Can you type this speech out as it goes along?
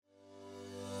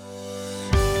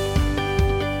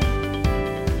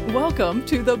Welcome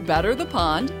to the Better the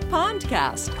Pond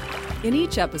Pondcast. In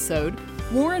each episode,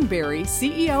 Warren Berry,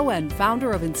 CEO and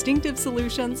founder of Instinctive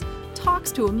Solutions,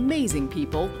 talks to amazing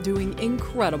people doing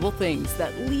incredible things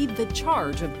that lead the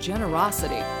charge of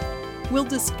generosity. We'll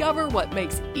discover what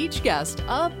makes each guest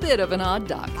a bit of an odd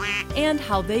duck and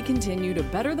how they continue to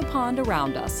better the pond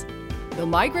around us. The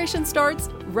migration starts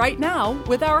right now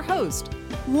with our host,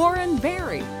 Warren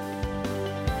Berry.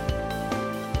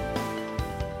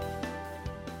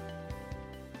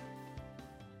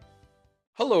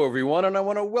 Hello, everyone, and I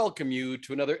want to welcome you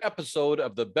to another episode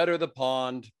of the Better the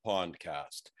Pond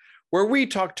Pondcast, where we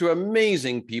talk to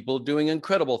amazing people doing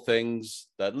incredible things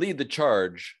that lead the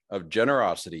charge of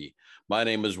generosity. My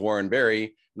name is Warren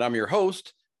Berry, and I'm your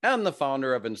host and the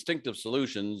founder of Instinctive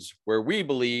Solutions, where we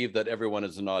believe that everyone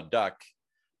is an odd duck,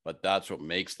 but that's what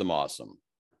makes them awesome.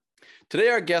 Today,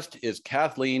 our guest is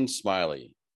Kathleen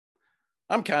Smiley.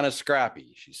 I'm kind of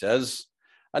scrappy, she says.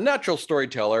 A natural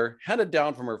storyteller handed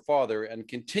down from her father and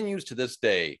continues to this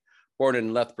day. Born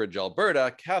in Lethbridge,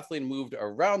 Alberta, Kathleen moved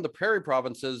around the prairie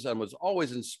provinces and was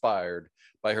always inspired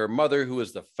by her mother, who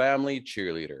was the family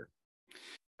cheerleader.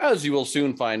 As you will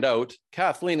soon find out,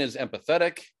 Kathleen is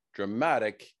empathetic,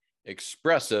 dramatic,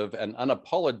 expressive, and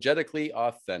unapologetically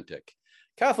authentic.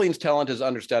 Kathleen's talent is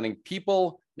understanding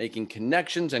people, making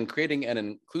connections, and creating an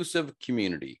inclusive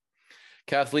community.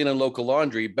 Kathleen and Local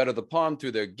Laundry better the pond through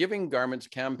their Giving Garments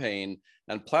campaign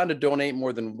and plan to donate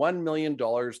more than $1 million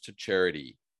to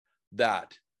charity.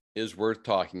 That is worth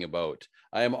talking about.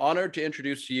 I am honored to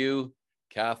introduce to you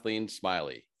Kathleen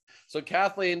Smiley. So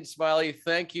Kathleen Smiley,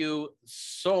 thank you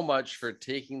so much for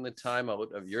taking the time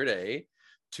out of your day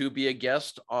to be a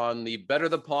guest on the Better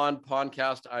the Pond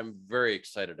podcast. I'm very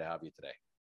excited to have you today.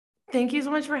 Thank you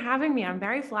so much for having me. I'm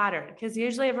very flattered because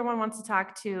usually everyone wants to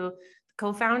talk to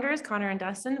co-founders, Connor and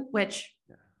Dustin, which,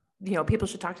 people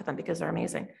should talk to them because they're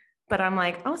amazing. But I'm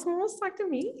like, oh, someone wants to talk to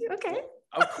me? Okay.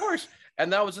 Of course.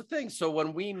 And that was the thing. So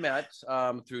when we met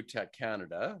through Tech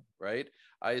Canada, right,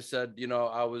 I said,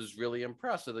 I was really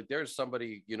impressed. Like, there's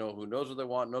somebody, who knows what they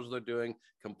want, knows what they're doing,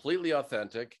 completely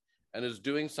authentic, and is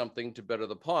doing something to better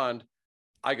the pond.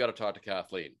 I got to talk to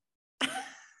Kathleen.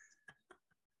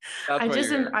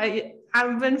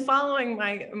 I've been following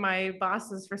my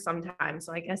bosses for some time,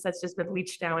 so I guess that's just been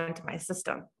leached down into my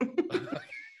system.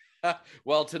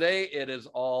 Well, today it is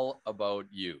all about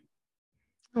you.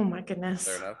 Oh my goodness.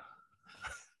 Fair enough.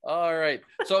 All right.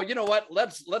 So you know what?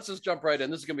 Let's just jump right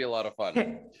in. This is gonna be a lot of fun.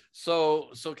 Okay.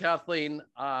 So Kathleen,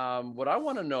 what I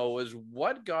want to know is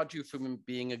what got you from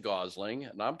being a gosling,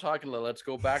 and I'm talking. Let's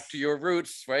go back to your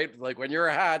roots, right? Like when you're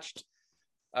hatched.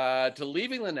 To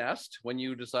leaving the nest when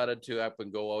you decided to up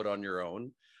and go out on your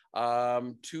own,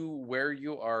 to where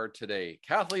you are today.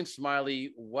 Kathleen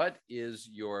Smiley, what is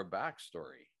your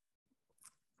backstory?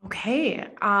 Okay.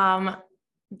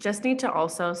 Just need to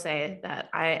also say that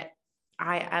I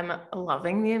am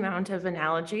loving the amount of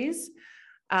analogies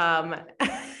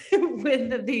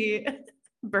with the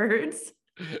birds.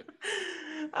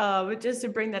 Just to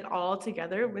bring that all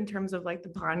together in terms of like the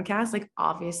podcast, like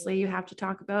obviously you have to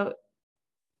talk about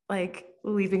like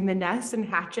leaving the nest and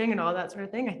hatching and all that sort of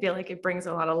thing. I feel like it brings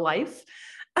a lot of life.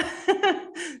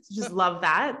 Just love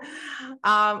that.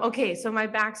 Okay. So my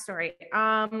backstory, it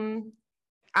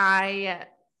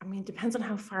depends on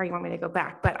how far you want me to go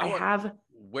back, but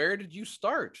where did you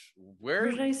start? Where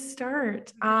did I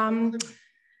start?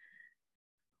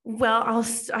 Well, I'll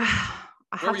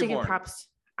have to give props.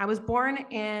 I was born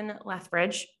in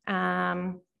Lethbridge,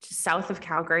 just south of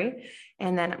Calgary.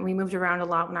 And then we moved around a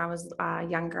lot when I was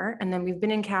younger. And then we've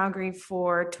been in Calgary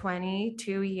for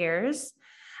 22 years.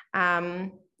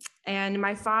 And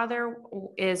my father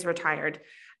is retired,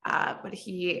 but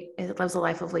he lives a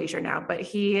life of leisure now. But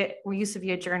we used to be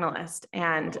a journalist.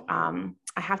 And I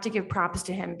have to give props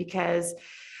to him because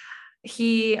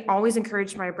he always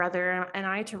encouraged my brother and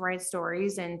I to write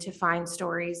stories and to find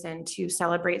stories and to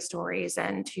celebrate stories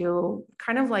and to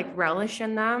kind of like relish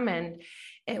in them. And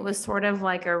it was sort of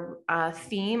like a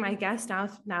theme, I guess, now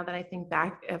that I think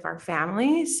back of our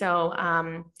family.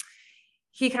 So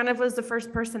he kind of was the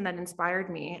first person that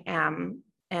inspired me. And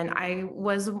I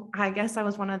guess I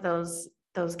was one of those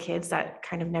kids that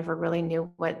kind of never really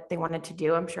knew what they wanted to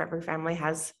do. I'm sure every family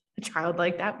has a child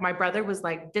like that. My brother was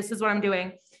like, this is what I'm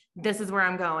doing. This is where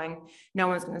I'm going. No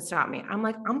one's going to stop me. I'm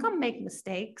like, I'm going to make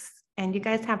mistakes and you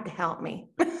guys have to help me.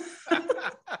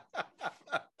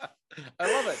 I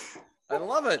love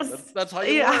it. That's how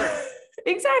you learn.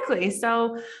 Exactly.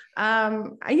 So,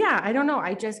 I don't know.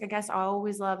 I guess I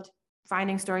always loved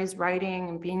finding stories, writing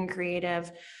and being creative.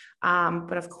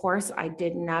 But of course I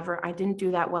didn't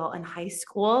do that well in high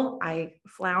school. I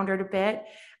floundered a bit.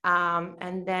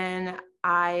 And then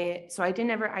I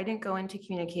didn't go into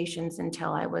communications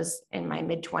until I was in my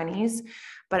mid-20s,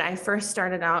 but I first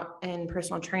started out in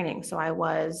personal training. So I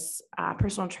was a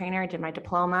personal trainer. I did my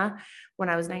diploma when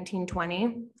I was 19,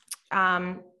 20.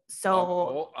 I'm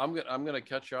going to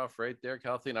cut you off right there,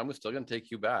 Kathleen. I'm still going to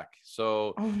take you back.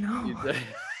 So, oh no.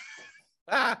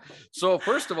 So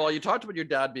first of all, you talked about your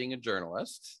dad being a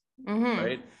journalist.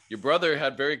 Right? Your brother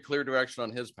had very clear direction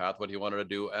on his path, what he wanted to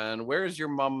do. And where's your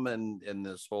mom in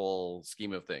this whole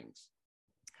scheme of things?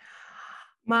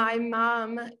 My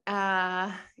mom,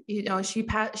 she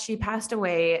passed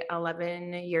away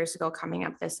 11 years ago, coming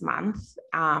up this month.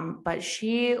 But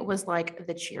she was like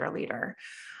the cheerleader.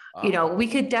 We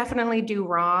could definitely do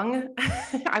wrong.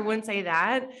 I wouldn't say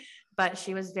that, but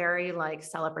she was very like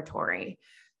celebratory.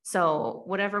 So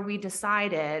whatever we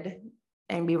decided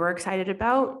and we were excited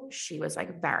about, she was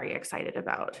like very excited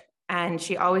about. And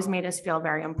she always made us feel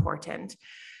very important.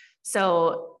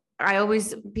 So when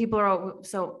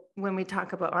I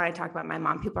talk about my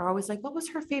mom, people are always like, what was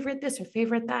her favorite this, her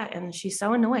favorite that? And she's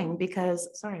so annoying because,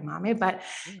 sorry, mommy, but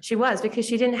because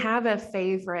she didn't have a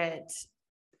favorite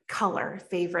color,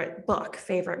 favorite book,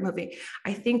 favorite movie.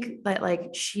 I think that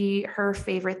like her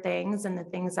favorite things and the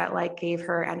things that like gave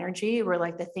her energy were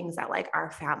like the things that like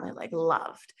our family like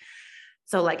loved.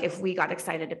 So like if we got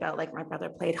excited about like my brother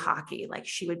played hockey, like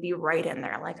she would be right in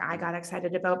there. Like I got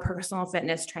excited about personal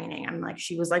fitness training and like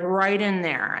she was like right in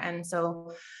there. And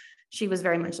so she was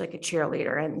very much like a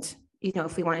cheerleader. And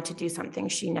if we wanted to do something,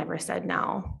 she never said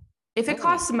no. If it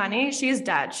costs money, she's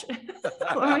Dutch.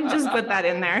 Let me just put that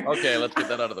in there. Okay, let's get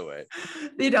that out of the way.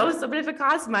 But if it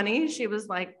costs money, she was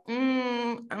like,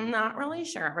 I'm not really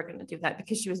sure we're going to do that,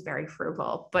 because she was very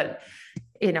frugal. But,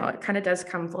 it kind of does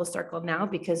come full circle now,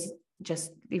 because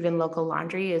just even Local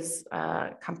Laundry is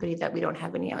a company that we don't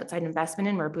have any outside investment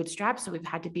in. We're bootstrapped. So we've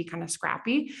had to be kind of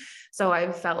scrappy. So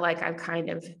I felt like I've kind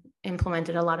of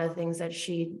implemented a lot of things that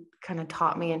she kind of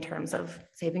taught me in terms of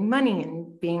saving money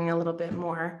and being a little bit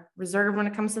more reserved when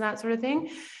it comes to that sort of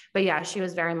thing. But yeah, she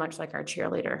was very much like our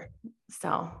cheerleader.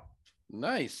 So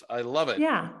nice. I love it.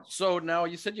 Yeah. So now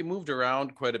you said you moved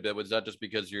around quite a bit. Was that just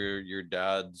because your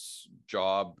dad's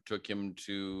job took him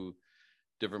to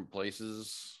different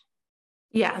places?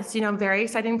 Yes, very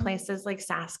exciting places like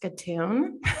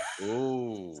Saskatoon.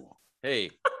 Oh, hey,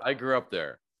 I grew up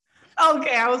there.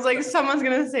 Okay, I was like, someone's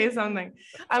gonna say something.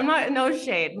 No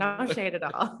shade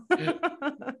at all.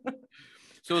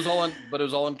 So it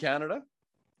was all in Canada?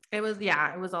 It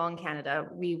was all in Canada.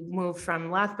 We moved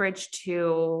from Lethbridge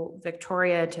to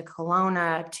Victoria to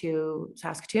Kelowna to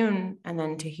Saskatoon and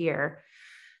then to here.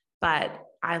 But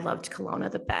I loved Kelowna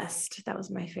the best. That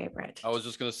was my favorite. I was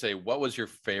just going to say, what was your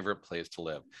favorite place to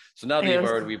live? So now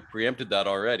that we've preempted that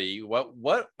already,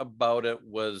 what about it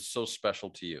was so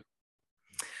special to you?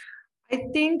 I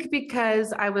think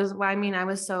because I was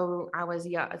so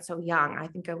young. I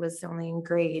think I was only in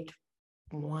grade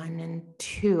 1 and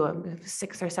 2,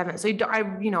 6 or 7. So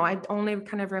I only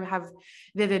kind of have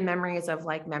vivid memories of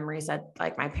like memories that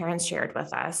like my parents shared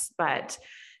with us, but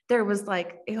there was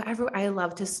like, I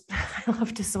love to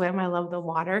swim. I love the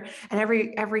water,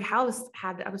 and every house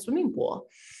had a swimming pool.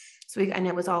 And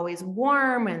it was always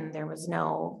warm, and there was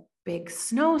no big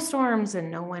snowstorms,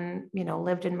 and no one,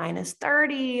 lived in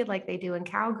 -30 like they do in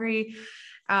Calgary.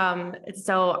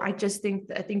 So I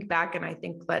think back, and I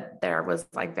think that there was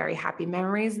like very happy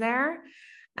memories there.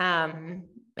 And,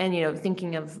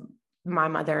 thinking of my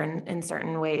mother in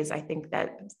certain ways, I think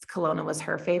that Kelowna was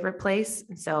her favorite place.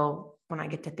 And so when I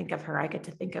get to think of her, I get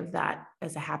to think of that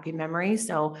as a happy memory.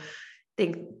 So I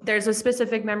think there's a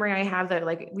specific memory I have that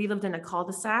like we lived in a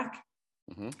cul-de-sac.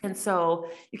 Mm-hmm. And so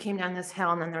you came down this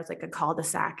hill, and then there's like a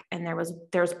cul-de-sac, and there's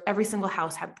every single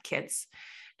house had kids,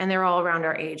 and they're all around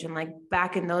our age. And like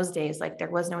back in those days, like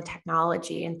there was no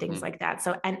technology and things like that.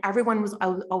 So, and everyone was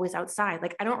always outside.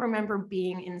 Like, I don't remember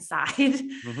being inside.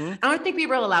 Mm-hmm. I don't think we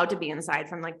were allowed to be inside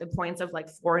from like the points of like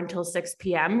 4 until 6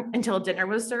 p.m. until dinner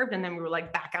was served. And then we were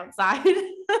like back outside.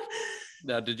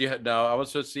 Now I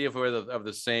was to see if we're of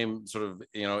the same sort of,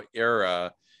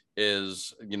 era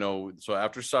is, so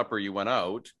after supper, you went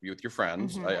out with your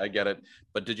friends. Mm-hmm. I get it.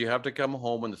 But did you have to come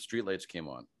home when the streetlights came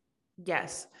on?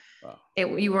 Yes. Wow.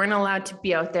 You weren't allowed to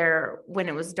be out there when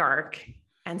it was dark.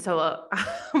 And so,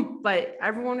 but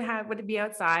everyone would be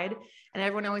outside, and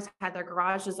everyone always had their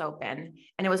garages open.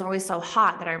 And it was always so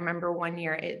hot that I remember one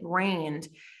year it rained,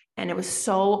 and it was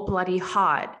so bloody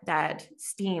hot that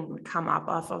steam would come up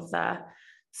off of the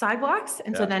sidewalks.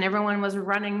 And so then everyone was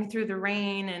running through the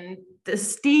rain and the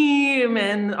steam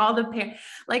and all the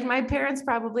like my parents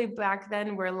probably back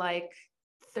then were like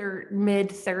mid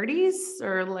 30s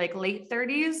or like late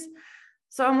 30s.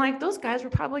 So I'm like, those guys were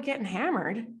probably getting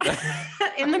hammered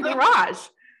in the garage.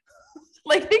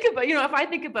 Like, think about, if I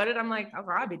think about it, I'm like, how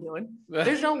could I be doing?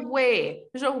 There's no way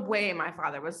my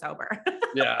father was sober.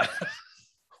 Yeah.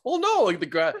 Well, no, like the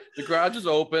garage is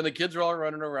open. The kids are all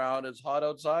running around. It's hot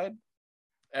outside.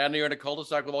 And you're in a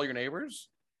cul-de-sac with all your neighbors.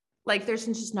 Like, there's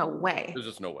just no way. There's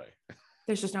just no way.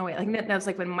 There's just no way. Like, that's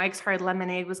like when Mike's Hard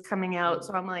Lemonade was coming out.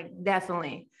 So I'm like,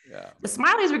 definitely. Yeah. The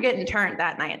Smileys were getting turned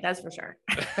that night. That's for sure.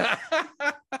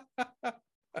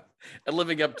 And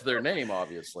living up to their name,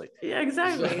 obviously. Yeah,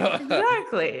 exactly.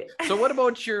 Exactly. So what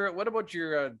about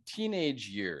your teenage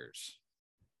years?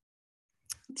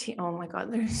 Oh my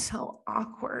God, they're so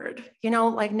awkward.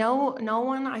 Like no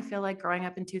one, I feel like growing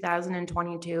up in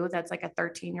 2022, that's like a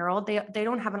 13-year-old, they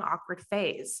don't have an awkward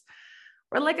phase.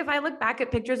 Or like, if I look back at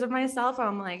pictures of myself,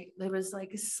 I'm like, there was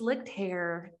like slicked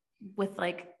hair with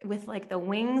the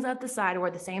wings at the side. I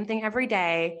wore the same thing every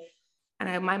day.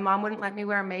 And my mom wouldn't let me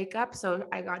wear makeup. So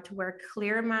I got to wear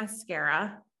clear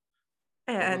mascara.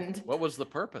 And what was the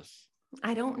purpose?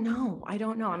 I don't know.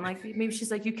 I'm like, maybe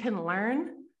she's like, you can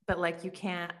learn, but like, you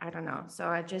can't, I don't know. So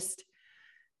I just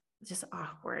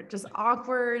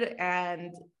awkward.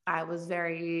 And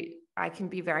I can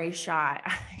be very shy.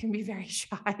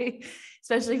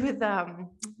 Especially with,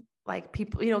 like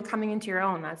people, coming into your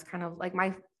own. That's kind of like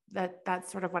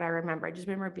that's sort of what I remember. I just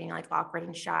remember being like awkward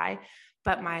and shy,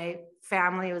 but my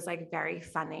family was like very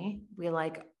funny. We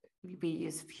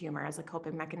use humor as a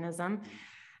coping mechanism.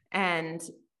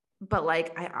 But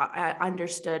like, I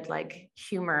understood like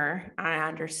humor. And I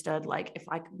understood like, if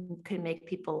I could make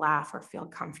people laugh or feel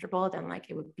comfortable, then like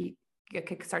it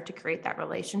could start to create that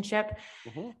relationship.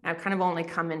 Mm-hmm. I've kind of only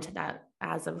come into that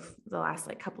as of the last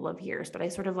like couple of years, but I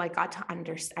sort of like got to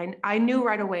understand. I knew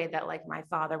right away that like my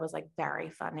father was like very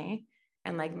funny,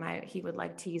 and like he would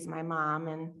like tease my mom,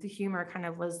 and the humor kind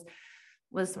of was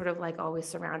sort of like always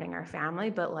surrounding our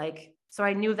family. But like, so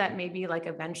I knew that maybe like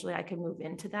eventually I could move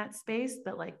into that space,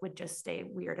 but like would just stay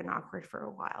weird and awkward for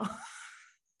a while.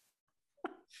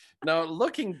 Now,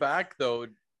 looking back though,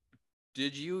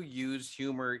 did you use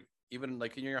humor even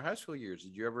like in your high school years?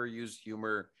 Did you ever use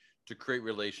humor to create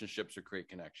relationships or create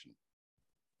connection?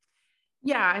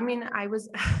 Yeah, I mean, I was,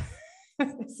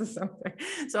 this is something.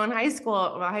 So in high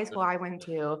school I went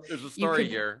to. There's a story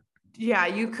here. Yeah,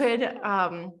 you could,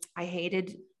 I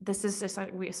hated, this is just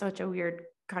such a weird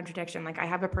contradiction. Like, I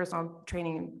have a personal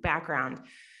training background,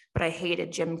 but I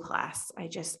hated gym class. I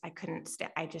just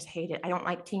hate it. I don't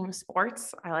like team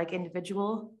sports. I like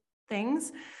individual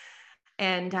things.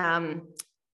 And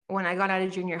when I got out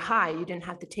of junior high, you didn't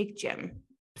have to take gym.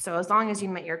 So as long as you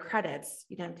met your credits,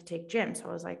 you didn't have to take gym. So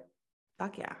I was like,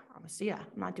 fuck yeah, I'm gonna see ya.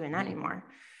 I'm not doing that anymore.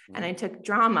 And I took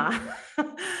drama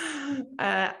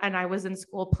and I was in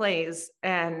school plays,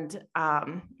 and oh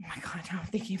my God, now I'm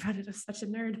thinking about it as such a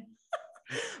nerd.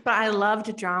 But I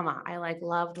loved drama. I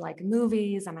loved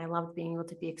movies, and I loved being able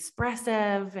to be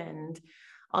expressive. And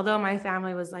although my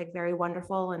family was like very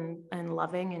wonderful and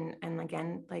loving, and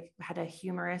again, like had a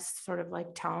humorous sort of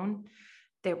like tone,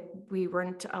 that we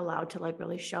weren't allowed to like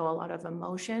really show a lot of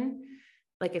emotion.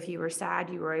 Like, if you were sad,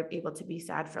 you were able to be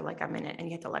sad for like a minute and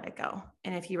you had to let it go.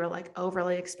 And if you were like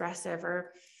overly expressive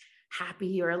or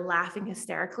happy or laughing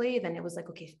hysterically, then it was like,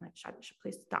 okay, shut,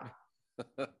 please stop.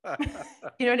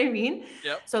 You know what I mean?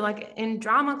 Yep. So like in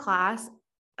drama class,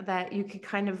 that you could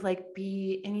kind of like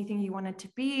be anything you wanted to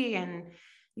be. And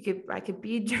I could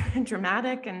be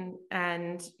dramatic and,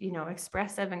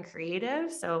 expressive and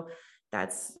creative. So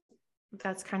that's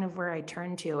kind of where I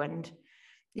turned to. And,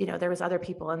 there was other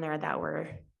people in there that were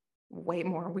way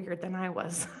more weird than I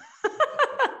was.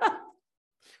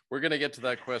 We're going to get to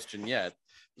that question yet.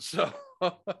 So,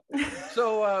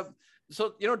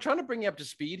 trying to bring you up to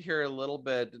speed here a little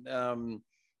bit.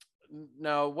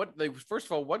 Now, first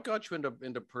of all, what got you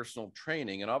into personal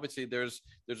training? And obviously there's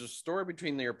a story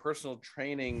between your personal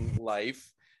training life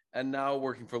and now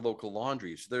working for local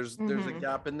laundries. There's a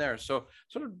gap in there. So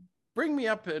sort of bring me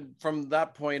up from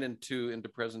that point into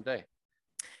present day.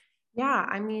 Yeah,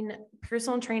 I mean,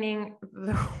 personal training,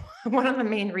 one of the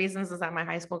main reasons is that my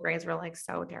high school grades were like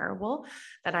so terrible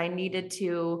that I needed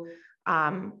to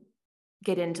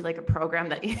get into like a program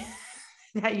that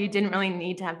you didn't really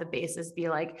need to have the basis be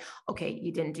like, okay,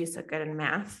 you didn't do so good in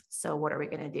math, so what are we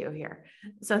going to do here?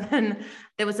 So then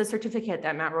there was a certificate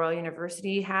that Mount Royal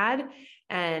University had,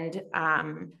 and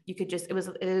you could just, it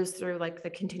was through like the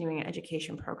continuing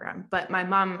education program. But my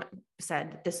mom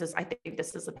said, I think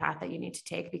this is the path that you need to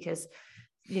take, because,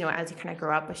 as you kind of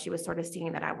grow up, but she was sort of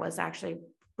seeing that I was actually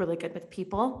really good with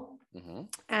people.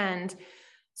 And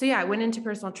so, yeah, I went into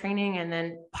personal training, and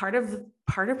then part of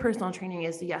personal training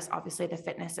is, yes, obviously the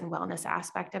fitness and wellness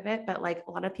aspect of it. But like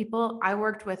a lot of people, I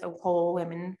worked with a whole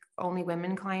only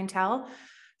women clientele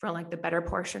for like the better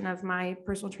portion of my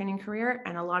personal training career.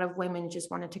 And a lot of women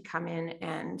just wanted to come in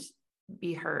and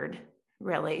be heard.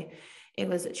 Really, it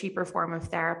was a cheaper form of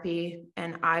therapy.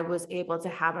 And I was able to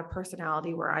have a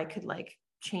personality where I could like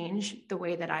change the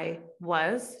way that I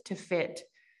was to fit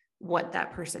what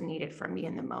that person needed from me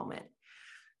in the moment,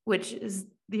 which is,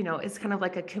 it's kind of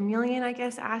like a chameleon, I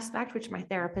guess, aspect, which my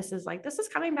therapist is like, this is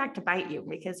coming back to bite you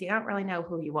because you don't really know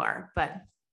who you are, but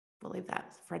we'll leave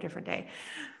that for a different day.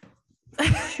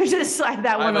 Just slide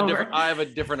that one over. I have a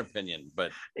different opinion,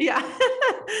 but yeah.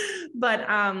 But,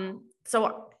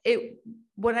 so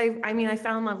I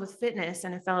fell in love with fitness,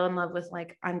 and I fell in love with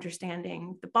like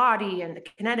understanding the body and the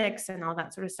kinetics and all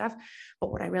that sort of stuff.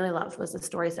 But what I really loved was the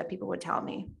stories that people would tell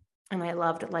me. And I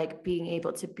loved like being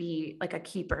able to be like a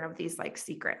keeper of these like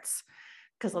secrets,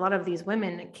 because a lot of these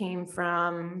women came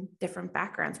from different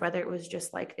backgrounds, whether it was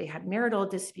just like they had marital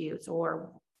disputes,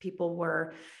 or people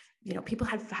were, people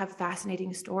have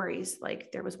fascinating stories.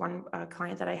 Like there was one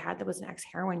client that I had that was an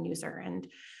ex-heroin user, and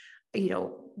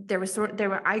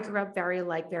I grew up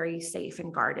very safe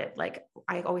and guarded. Like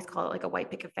I always call it like a white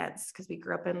picket fence, because we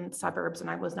grew up in suburbs and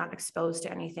I was not exposed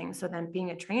to anything. So then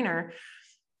being a trainer,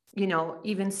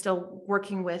 even still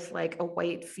working with like a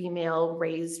white female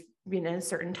raised in a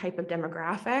certain type of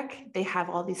demographic, they have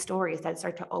all these stories that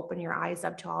start to open your eyes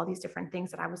up to all these different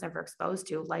things that I was never exposed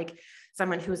to. Like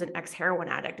someone who was an ex-heroin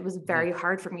addict, it was very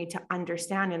hard for me to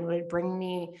understand, and would bring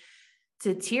me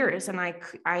to tears. And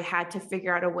I had to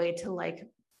figure out a way to like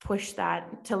push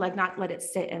that, to like not let it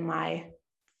sit in my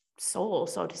soul,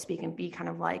 so to speak, and be kind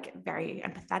of like very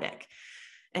empathetic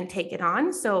and take it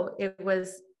on. So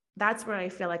that's where I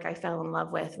feel like I fell in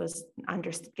love with, was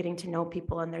getting to know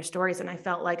people and their stories. And I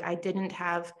felt like I didn't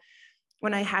have,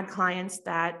 when I had clients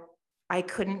that I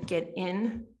couldn't get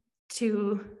in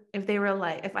to,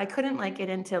 if I couldn't like get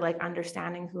into like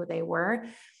understanding who they were,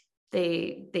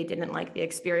 they didn't like the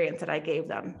experience that I gave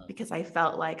them, because I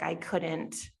felt like I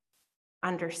couldn't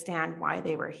understand why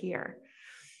they were here.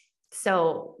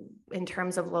 So in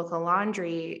terms of Local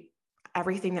Laundry,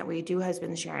 everything that we do has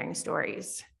been sharing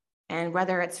stories. And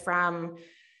whether it's from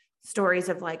stories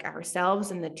of like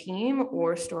ourselves and the team,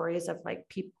 or stories of like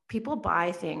people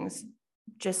buy things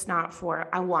just not for,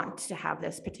 I want to have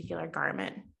this particular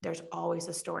garment. There's always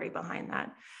a story behind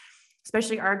that.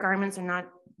 Especially our garments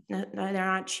are they're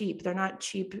not cheap. They're not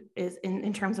cheap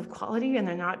in terms of quality, and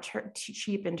they're not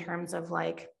cheap in terms of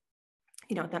like,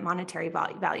 the monetary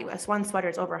value. As one sweater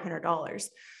is over $100.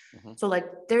 So like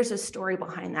there's a story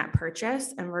behind that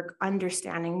purchase, and we're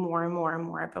understanding more and more and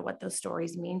more about what those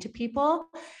stories mean to people,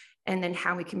 and then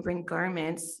how we can bring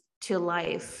garments to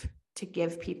life to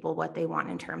give people what they want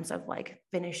in terms of like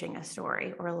finishing a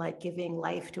story, or like giving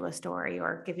life to a story,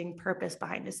 or giving purpose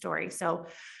behind a story. So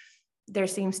there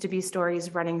seems to be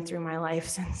stories running through my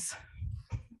life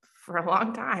for a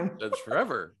long time. That's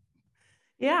forever.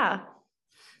 Yeah.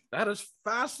 That is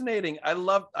fascinating. I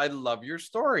love your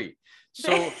story.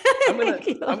 So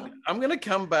I'm gonna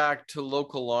come back to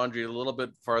Local Laundry a little bit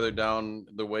farther down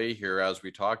the way here as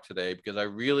we talk today, because I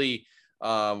really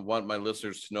want my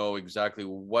listeners to know exactly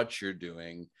what you're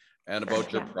doing and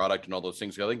about your product and all those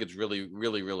things. I think it's really,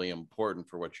 really, really important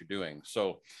for what you're doing.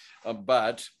 So,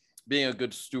 but being a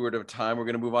good steward of time, we're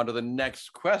going to move on to the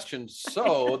next question.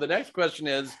 So the next question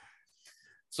is,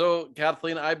 so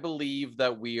Kathleen, I believe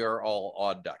that we are all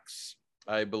odd ducks.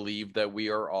 I believe that we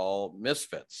are all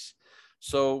misfits.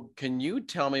 So can you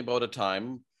tell me about a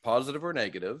time, positive or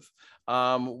negative,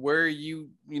 where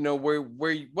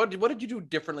what did you do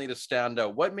differently to stand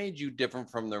out? What made you different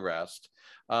from the rest?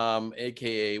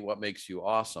 AKA what makes you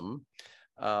awesome?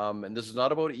 And this is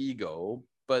not about ego,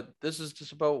 but this is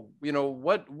just about,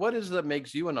 what is that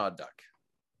makes you an odd duck?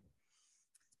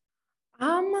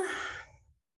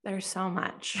 There's so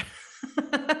much.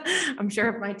 I'm sure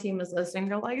if my team is listening,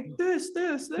 they're like, this.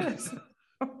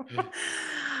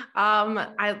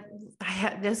 I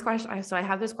had this question. So I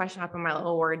have this question up in my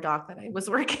little Word doc that I was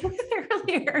working with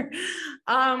earlier.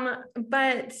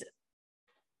 But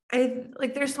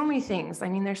there's so many things. I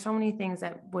mean, there's so many things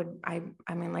that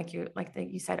like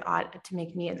you said, odd, to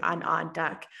make me an odd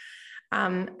duck.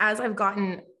 As I've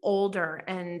gotten older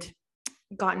and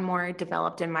gotten more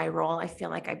developed in my role, I feel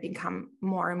like I've become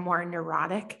more and more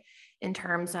neurotic in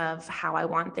terms of how I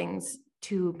want things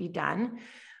to be done,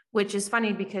 which is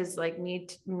funny because like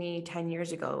me 10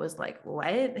 years ago was like,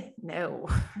 what? No.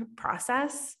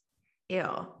 Process?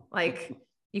 Ew. Like,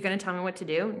 you going to tell me what to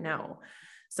do? No.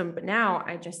 So, but now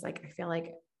I just like, I feel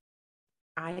like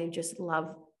I just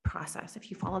love process.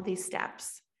 If you follow these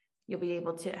steps, you'll be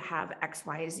able to have X,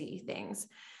 Y, Z things.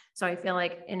 So I feel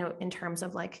like, in terms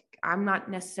of like, I'm not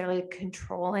necessarily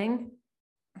controlling.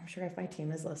 I'm sure if my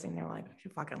team is listening, they're like,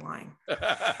 you're fucking lying.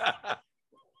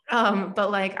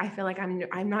 But like, I feel like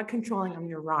I'm not controlling, I'm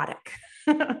neurotic.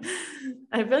 I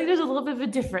feel like there's a little bit of a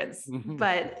difference,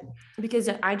 but because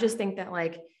I just think that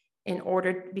like,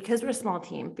 because we're a small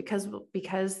team, because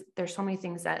there's so many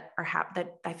things that are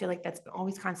that I feel like that's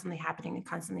always constantly happening and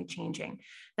constantly changing,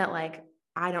 that like,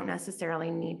 I don't necessarily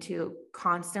need to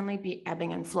constantly be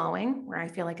ebbing and flowing, where I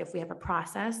feel like if we have a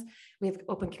process, we have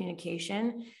open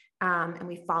communication, and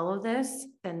we follow this,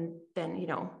 then,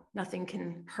 nothing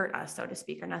can hurt us, so to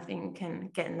speak, or nothing can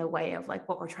get in the way of like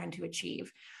what we're trying to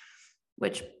achieve,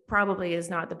 which probably is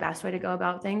not the best way to go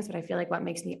about things. But I feel like what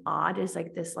makes me odd is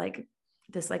like this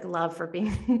love for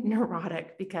being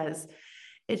neurotic, because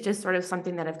it's just sort of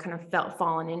something that I've kind of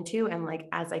fallen into. And like,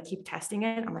 as I keep testing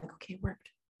it, I'm like, okay, it worked.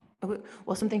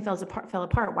 Well, something fell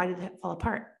apart. Why did it fall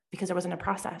apart? Because there wasn't a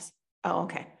process. Oh,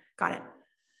 okay. Got it.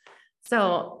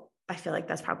 So I feel like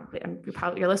that's probably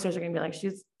your listeners are going to be like,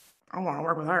 I want to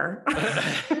work with her.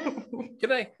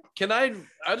 Can I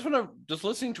just want to, just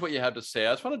listening to what you had to say,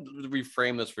 I just want to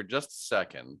reframe this for just a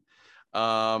second.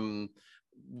 And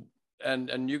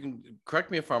you can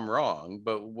correct me if I'm wrong,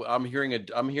 but I'm hearing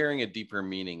a deeper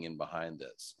meaning in behind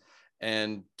this.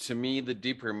 And to me, the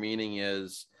deeper meaning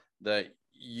is that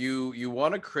you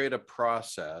want to create a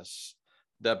process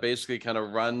that basically kind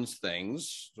of runs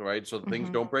things, right? So things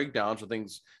don't break down. So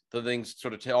the things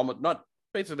sort of not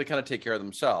basically kind of take care of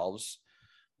themselves,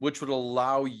 which would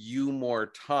allow you more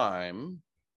time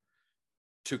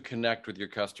to connect with your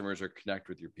customers or connect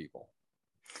with your people.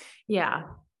 Yeah,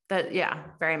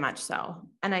 very much so.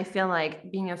 And I feel like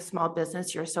being a small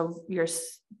business, you're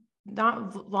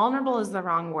not vulnerable is the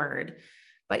wrong word,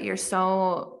 but you're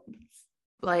so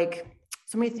like,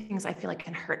 so many things I feel like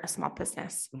can hurt a small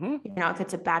business. If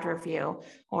it's a bad review,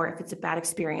 or if it's a bad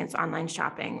experience online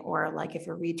shopping, or like if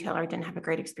a retailer didn't have a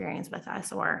great experience with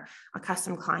us, or a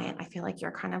custom client, I feel like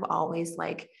you're kind of always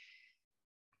like,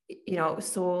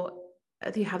 so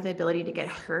you have the ability to get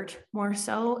hurt more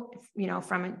so,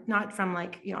 not from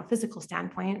like, a physical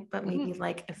standpoint, but maybe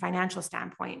like a financial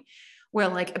standpoint, where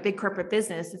like a big corporate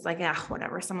business, it's like, yeah,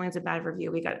 whatever, someone has a bad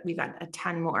review, we got a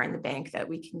ton more in the bank that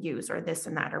we can use, or this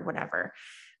and that, or whatever.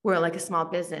 Where like a small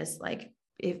business, like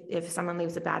if someone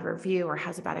leaves a bad review or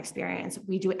has a bad experience,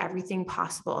 we do everything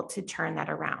possible to turn that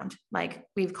around. Like,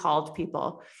 we've called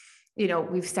people,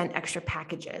 we've sent extra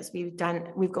packages, we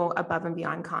go above and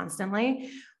beyond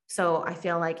constantly. So I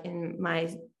feel like in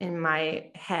my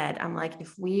head, I'm like,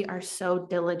 if we are so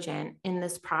diligent in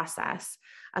this process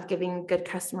of giving good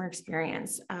customer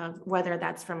experience, whether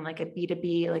that's from like a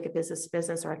B2B, like a business to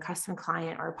business, or a custom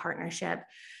client, or a partnership,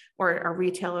 or a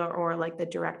retailer, or like the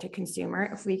direct to consumer,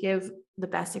 if we give the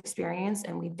best experience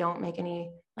and we don't make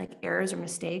any like errors or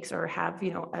mistakes, or have,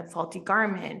 a faulty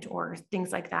garment or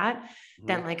things like that,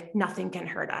 then like nothing can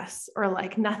hurt us, or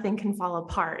like nothing can fall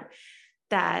apart.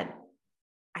 That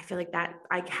I feel like that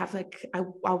I have like, I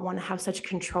want to have such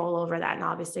control over that. And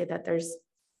obviously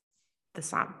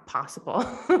that's not possible,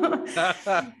 which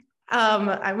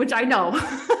I know,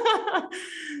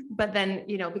 but then,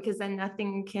 because then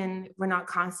we're not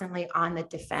constantly on the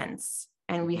defense,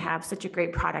 and we have such a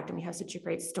great product, and we have such a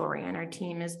great story, and our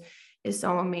team is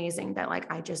so amazing, that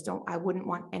like, I wouldn't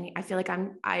want I feel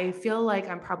like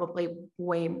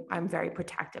I'm very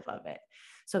protective of it.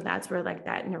 So that's where like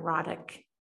that neurotic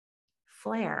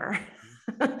flair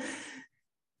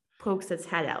pokes its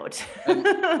head out.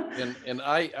 and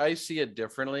I see it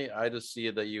differently. I just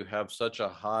see that you have such a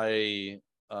high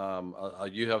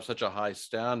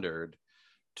standard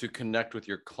to connect with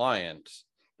your client,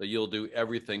 that you'll do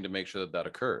everything to make sure that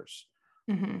occurs.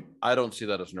 I don't see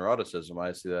that as neuroticism.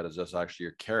 I see that as just actually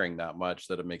you're caring that much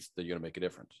that you're going to make a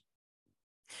difference.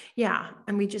 Yeah.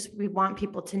 And we want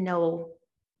people to know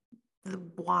the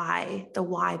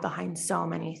why behind so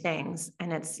many things.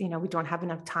 And it's, we don't have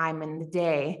enough time in the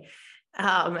day,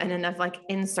 and enough like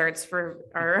inserts for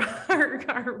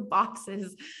our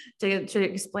boxes to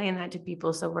explain that to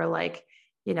people. So we're like,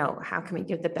 how can we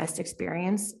give the best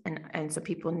experience? And so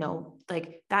people know,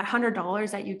 like, that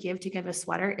 $100 that you give to give a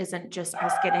sweater isn't just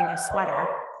us getting a sweater.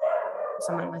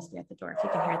 Someone must be at the door. If you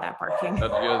can hear that barking.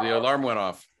 The alarm went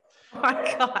off. Oh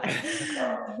my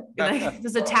God.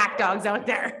 There's attack dogs out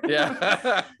there.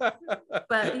 Yeah. But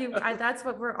that's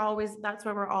what we're always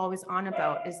on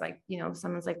about, is like,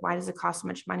 someone's like, why does it cost so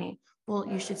much money? Well,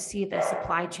 you should see the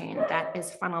supply chain that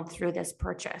is funneled through this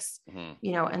purchase,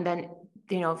 and then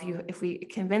if we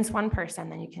convince one person,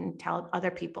 then you can tell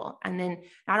other people. And then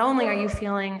not only are you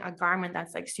feeling a garment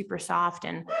that's like super soft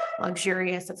and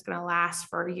luxurious, that's going to last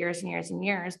for years and years and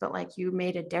years, but like you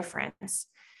made a difference.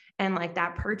 And like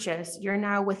that purchase, you're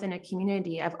now within a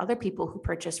community of other people who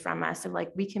purchase from us. So like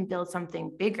we can build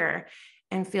something bigger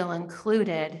and feel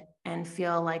included and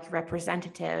feel like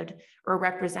represented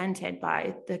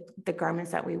by the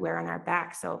garments that we wear on our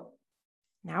back. So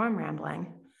now I'm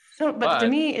rambling. But to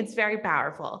me, it's very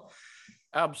powerful.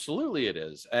 Absolutely it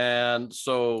is. And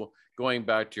so going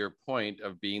back to your point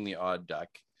of being the odd duck.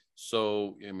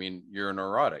 So, I mean, you're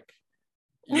neurotic.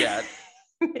 Yet,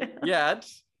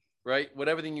 right? What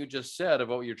everything you just said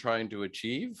about what you're trying to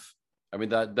achieve. I mean,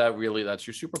 that's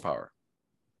your superpower.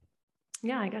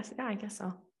 Yeah, I guess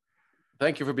so.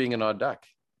 Thank you for being an odd duck.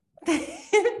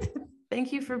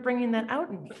 Thank you for bringing that out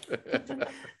in me.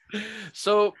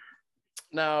 So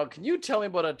now, can you tell me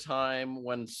about a time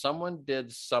when someone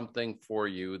did something for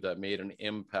you that made an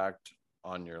impact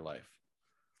on your life?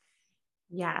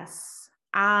 Yes.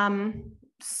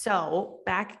 So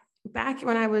back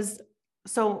when I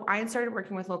had started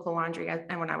working with Local Laundry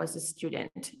and when I was a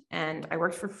student, and I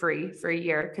worked for free for a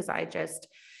year because I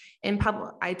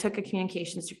took a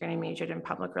communications degree and I majored in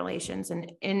public relations.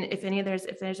 And if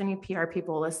there's any PR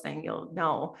people listening, you'll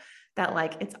know that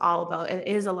like it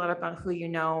is a lot about who you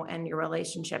know and your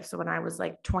relationships. So when I was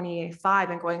like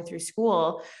 25 and going through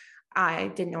school, I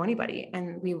didn't know anybody,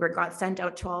 and we got sent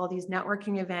out to all these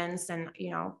networking events, and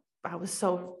I was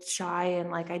so shy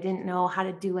and like I didn't know how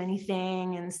to do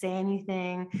anything and say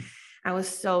anything. I was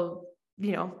so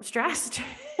stressed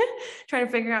trying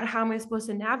to figure out how am I supposed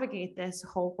to navigate this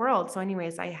whole world. So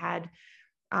anyways, I had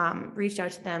reached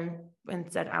out to them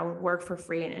and said I would work for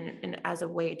free and as a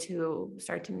way to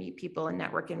start to meet people and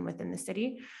networking within the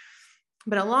city.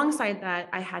 But alongside that,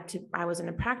 I was in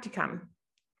a practicum,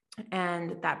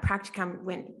 and that practicum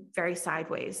went very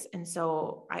sideways. And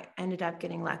so I ended up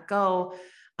getting let go.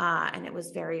 And it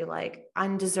was very like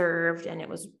undeserved, and it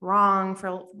was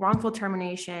wrongful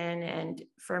termination. And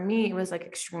for me, it was like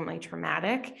extremely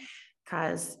traumatic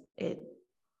because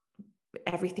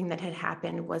everything that had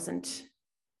happened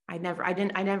I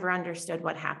never understood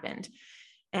what happened.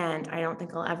 And I don't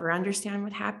think I'll ever understand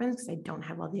what happened because I don't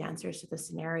have all the answers to the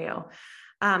scenario.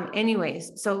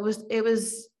 Anyways, so it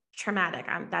was traumatic.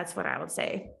 That's what I would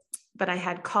say. But I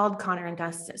had called Connor and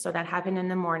Dustin. So that happened in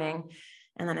the morning.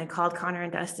 And then I called Connor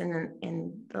and Dustin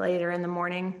in later in the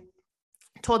morning,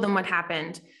 told them what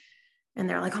happened. And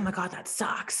they're like, oh my God, that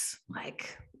sucks.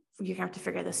 Like, you have to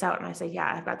figure this out. And I said,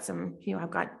 yeah, I've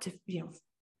got to,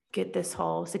 get this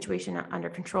whole situation under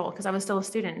control. Cause I was still a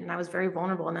student and I was very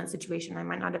vulnerable in that situation. I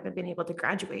might not have been able to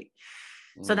graduate.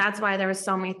 So that's why there was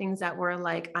so many things that were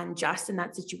like unjust in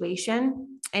that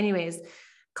situation. Anyways,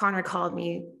 Connor called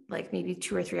me like maybe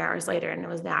 2 or 3 hours later, and it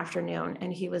was the afternoon.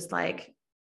 And he was like,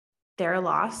 their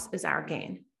loss is our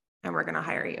gain, and we're going to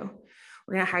hire you.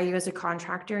 We're going to hire you as a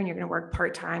contractor, and you're going to work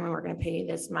part-time, and we're going to pay you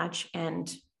this much.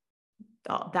 And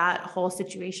that whole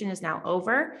situation is now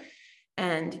over,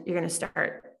 and you're going to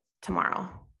start tomorrow.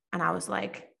 And I was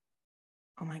like,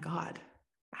 oh my God,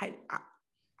 I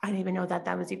didn't even know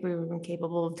that was even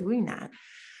capable of doing that.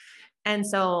 And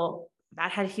so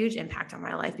that had a huge impact on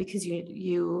my life, because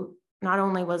you not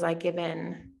only was I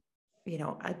given,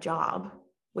 a job,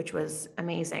 which was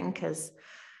amazing because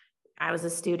I was a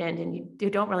student and you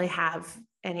don't really have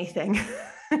anything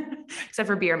except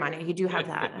for beer money. You do have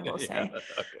that, I will say.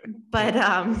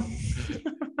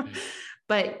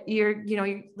 But you're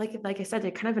like I said,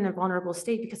 kind of in a vulnerable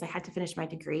state because I had to finish my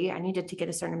degree. I needed to get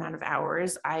a certain amount of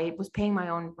hours. I was paying my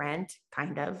own rent,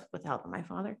 kind of, with the help of my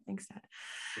father. Thanks, Dad.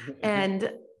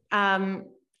 And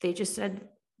they just said,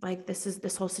 like,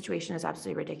 this whole situation is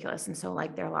absolutely ridiculous. And so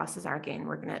like their loss is our gain.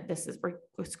 We're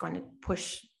just going to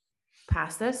push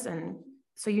past this. And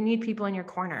so you need people in your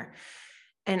corner.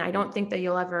 And I don't think that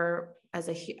you'll ever,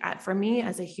 for me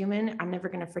as a human, I'm never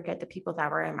going to forget the people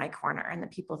that were in my corner and the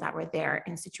people that were there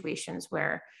in situations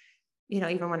where,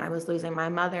 even when I was losing my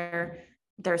mother,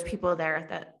 there's people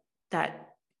there that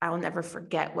I will never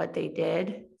forget what they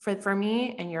did for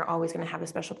me. And you're always going to have a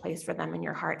special place for them in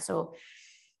your heart. So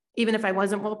even if I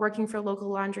wasn't working for Local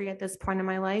Laundry at this point in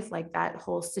my life, like that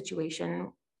whole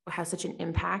situation has such an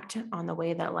impact on the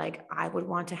way that like I would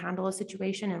want to handle a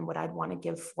situation and what I'd want to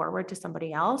give forward to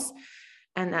somebody else.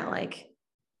 And that like,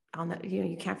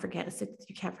 you can't forget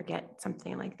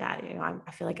something like that.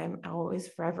 I feel like I'm always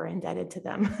forever indebted to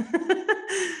them.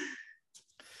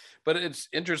 But it's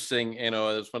interesting,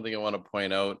 there's one thing I want to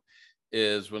point out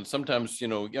is when sometimes,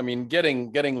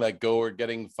 getting let go or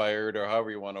getting fired or however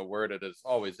you want to word it is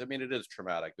always, it is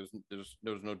traumatic. There's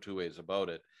no two ways about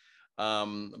it.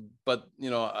 But,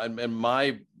 and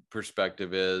my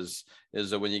perspective is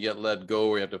that when you get let go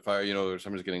or you have to fire, or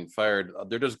somebody's getting fired,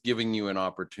 they're just giving you an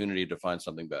opportunity to find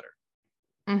something better.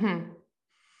 Mm-hmm.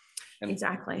 And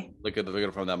exactly. Look at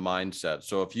it from that mindset.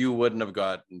 So if you wouldn't have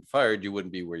gotten fired, you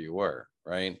wouldn't be where you were,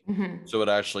 right? Mm-hmm. So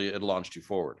it launched you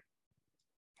forward.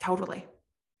 Totally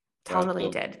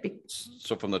did.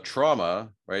 So from the trauma,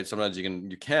 right? Sometimes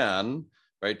you can,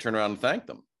 right, turn around and thank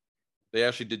them. They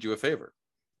actually did you a favor.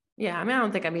 Yeah, I mean, I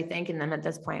don't think I'd be thanking them at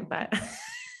this point, but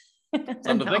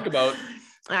something to think about.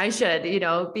 I should,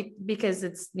 because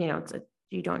it's, you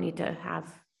don't need to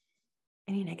have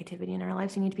any negativity in our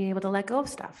lives. You need to be able to let go of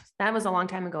stuff. That was a long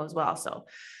time ago as well. So,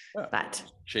 yeah. But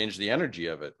change the energy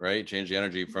of it, right? Change the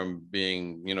energy from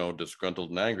being,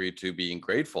 disgruntled and angry to being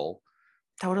grateful.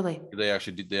 Totally. They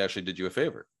actually did you a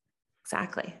favor.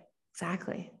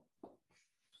 Exactly.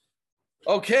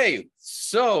 Okay,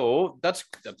 so that's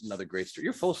another great story.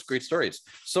 You're full of great stories.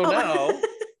 So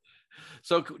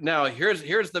now,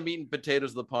 here's the meat and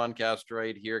potatoes of the podcast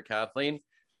right here, Kathleen.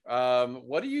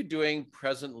 What are you doing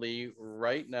presently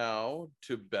right now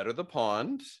to better the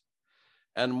pond?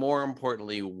 And more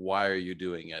importantly, why are you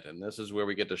doing it? And this is where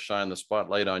we get to shine the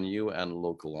spotlight on you and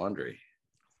Local Laundry.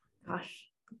 Gosh,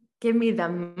 give me the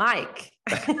mic.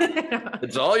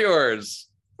 It's all yours.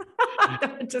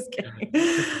 Just kidding.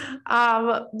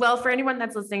 Well, for anyone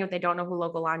that's listening, if they don't know who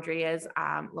Local Laundry is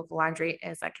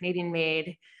a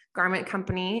Canadian-made garment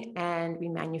company, and we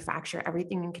manufacture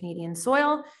everything in Canadian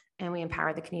soil, and we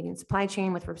empower the Canadian supply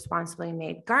chain with responsibly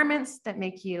made garments that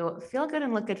make you feel good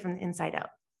and look good from the inside out.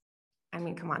 I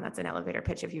mean, come on, that's an elevator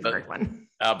pitch if you've heard one.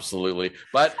 Absolutely.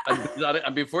 But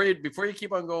before you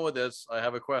keep on going with this, I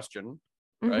have a question.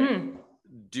 Right? Mm-hmm.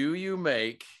 Do you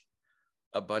make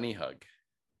a bunny hug?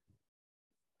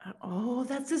 Oh,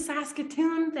 that's a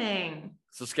Saskatoon thing.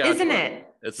 Saskatchewan. Isn't it?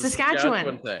 It's a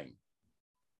Saskatchewan thing.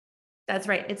 That's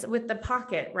right. It's with the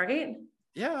pocket, right?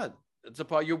 Yeah. It's a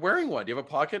pocket. You're wearing one. Do you have a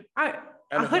pocket?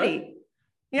 A hoodie.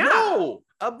 Yeah. No,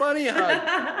 a bunny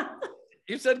hug.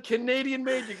 You said Canadian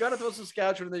made. You got to throw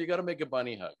Saskatchewan and then you got to make a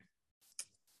bunny hug.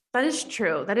 That is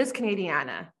true. That is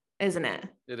Canadiana, isn't it?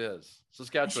 It is.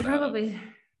 Saskatchewan. Probably.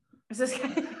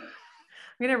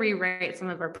 I'm going to rewrite some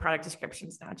of our product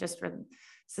descriptions now just for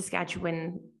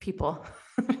Saskatchewan people.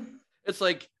 It's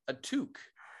like a toque,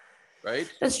 right?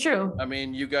 That's true. I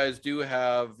mean, you guys do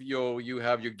have you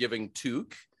have your giving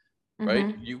toque, right?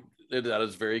 Mm-hmm. That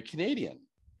is very Canadian,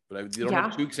 but you don't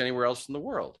have toques anywhere else in the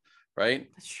world, right?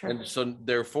 That's true. And so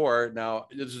therefore, now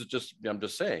this is just, I'm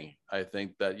just saying, I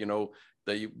think that,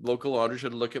 Local Laundry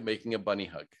should look at making a bunny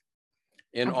hug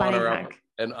in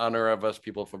honor of us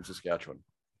people from Saskatchewan.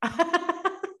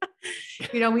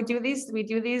 We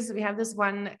have this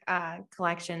one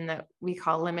collection that we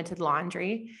call limited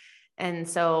laundry. And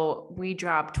so we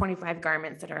drop 25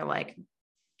 garments that are like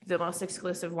the most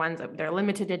exclusive ones. They're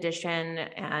limited edition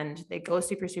and they go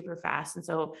super, super fast. And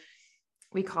so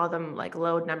we call them like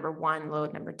load number 1,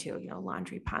 load number 2,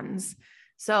 laundry puns.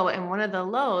 So in one of the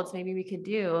loads, maybe we could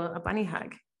do a bunny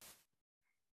hug.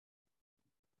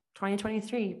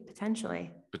 2023,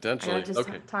 potentially. Potentially. Just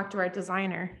talk to our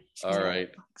designer. All right.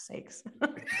 For fuck's sakes.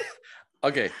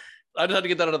 Okay. I just had to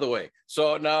get that out of the way.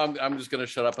 So now I'm just going to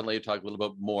shut up and let you talk a little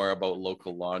bit more about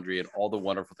Local Laundry and all the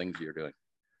wonderful things you're doing.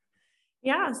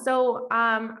 Yeah. So,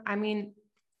 I mean,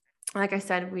 like I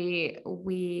said, we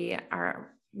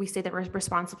say that we're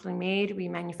responsibly made. We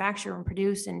manufacture and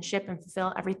produce and ship and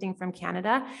fulfill everything from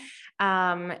Canada.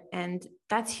 And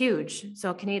that's huge.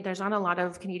 So there's not a lot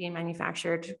of Canadian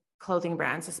manufactured clothing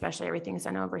brands, especially everything's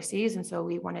done overseas. And so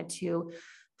we wanted to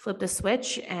flip the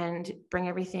switch and bring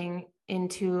everything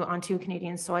onto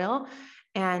Canadian soil.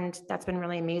 And that's been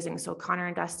really amazing. So Connor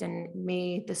and Dustin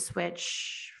made the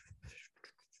switch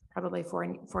probably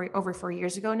over 4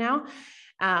 years ago now.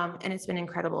 And it's been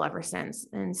incredible ever since.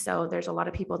 And so there's a lot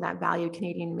of people that value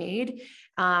Canadian made.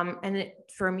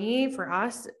 For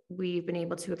us, we've been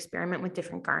able to experiment with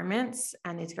different garments,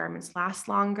 and these garments last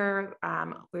longer.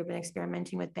 We've been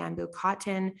experimenting with bamboo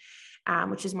cotton,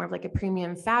 which is more of like a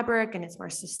premium fabric, and it's more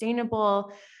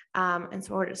sustainable. And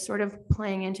so we're sort of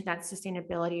playing into that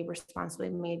sustainability, responsibly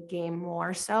made game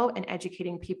more so, and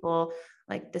educating people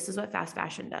like, this is what fast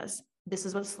fashion does. This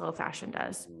is what slow fashion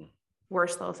does. We're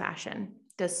slow fashion.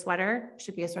 This sweater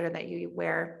should be a sweater that you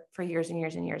wear for years and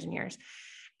years and years and years.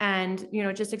 And,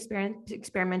 just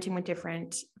experimenting with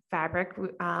different fabric.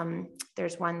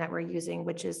 There's one that we're using,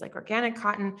 which is like organic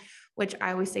cotton, which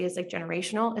I always say is like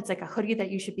generational. It's like a hoodie that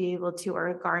you should be able to, or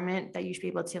a garment that you should be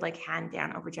able to like hand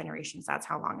down over generations. That's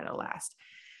how long it'll last.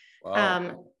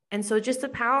 Wow. And so just the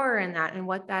power in that and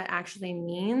what that actually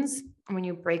means when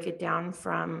you break it down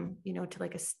from, you know, to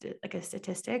like a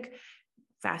statistic,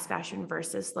 fast fashion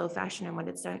versus slow fashion and what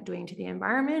it's doing to the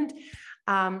environment.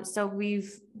 So we've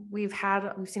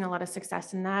seen a lot of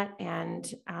success in that.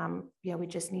 And yeah, we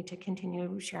just need to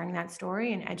continue sharing that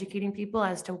story and educating people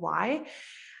as to why,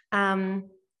 and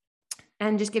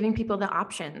just giving people the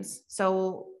options.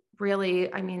 So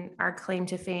really, I mean, our claim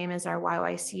to fame is our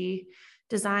YYC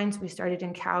designs. We started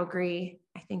in Calgary,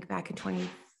 I think back in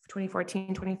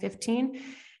 2014, 2015.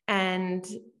 And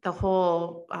the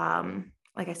whole,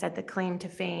 like I said, the claim to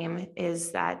fame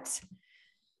is that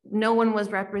no one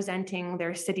was representing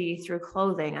their city through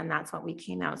clothing. And that's what we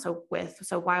came out. So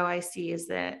YYC is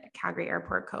the Calgary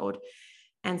Airport code.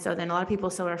 And so then a lot of people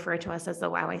still refer to us as the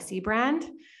YYC brand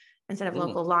instead of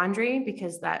local laundry,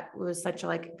 because that was such a,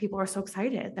 like, people were so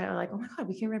excited that were like, oh my God,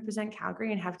 we can represent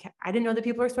Calgary and have, I didn't know that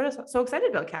people were sort of so excited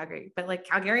about Calgary, but like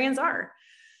Calgarians are.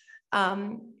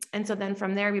 And so then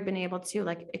from there, we've been able to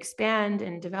like expand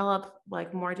and develop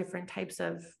like more different types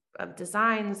of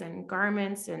designs and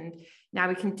garments. And now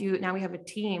we have a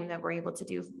team that we're able to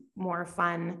do more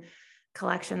fun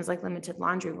collections like limited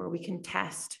laundry, where we can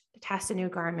test a new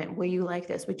garment. Will you like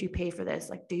this? Would you pay for this?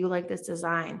 Like, do you like this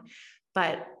design?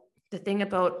 But the thing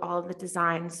about all of the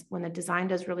designs, when the design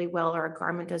does really well or a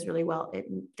garment does really well,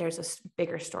 there's a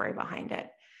bigger story behind it.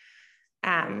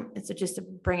 And so just to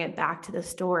bring it back to the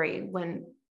story, when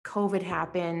COVID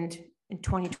happened in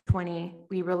 2020,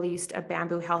 we released a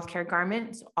bamboo healthcare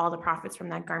garment. So all the profits from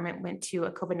that garment went to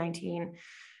a COVID-19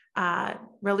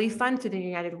 relief fund through the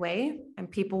United Way. And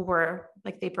people were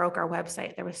like, they broke our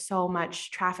website. There was so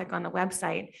much traffic on the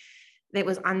website. It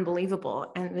was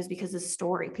unbelievable. And it was because of the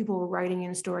story. People were writing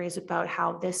in stories about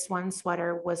how this one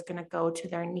sweater was going to go to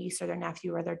their niece or their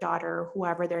nephew or their daughter or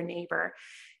whoever, their neighbor,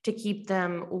 to keep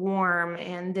them warm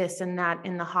and this and that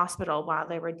in the hospital while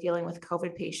they were dealing with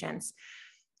COVID patients.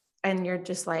 And you're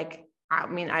just like, I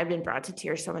mean, I've been brought to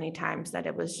tears so many times that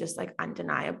it was just like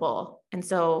undeniable. And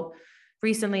so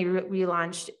recently we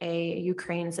launched a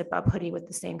Ukraine zip up hoodie with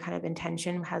the same kind of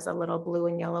intention, has a little blue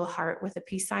and yellow heart with a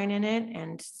peace sign in it.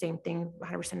 And same thing,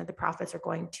 100% of the profits are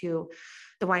going to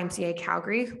the YMCA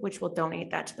Calgary, which will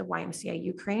donate that to the YMCA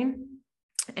Ukraine.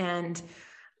 And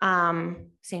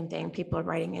same thing, people are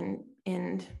writing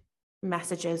in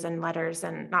messages and letters,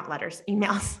 and not letters,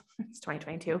 emails. It's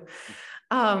 2022.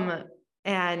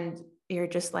 And you're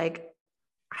just like,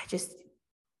 I just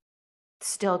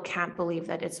still can't believe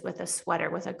that it's with a sweater,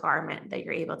 with a garment, that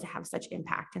you're able to have such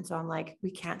impact. And so I'm like, we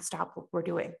can't stop what we're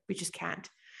doing. We just can't,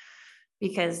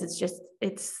 because it's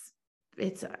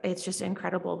just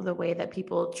incredible the way that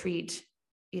people treat,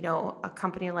 you know, a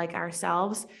company like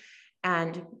ourselves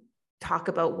and talk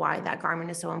about why that garment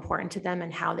is so important to them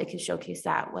and how they can showcase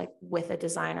that, like with a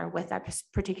designer, with that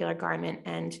particular garment,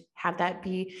 and have that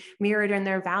be mirrored in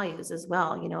their values as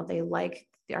well. You know,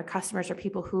 our customers are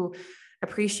people who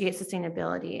appreciate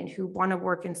sustainability and who want to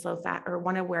work in or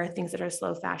want to wear things that are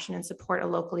slow fashion and support a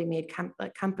locally made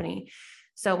company.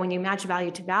 So when you match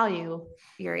value to value,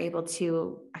 you're able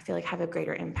to, I feel like, have a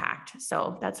greater impact.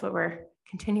 So that's what we're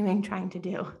continuing trying to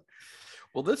do.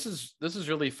 Well, this is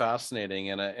really fascinating.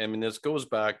 And I mean, this goes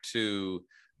back to,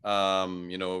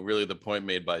 you know, really the point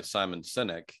made by Simon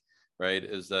Sinek, right?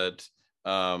 Is that,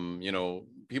 you know,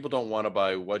 people don't want to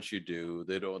buy what you do.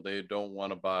 They don't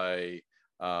want to buy,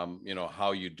 you know,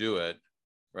 how you do it,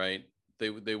 right?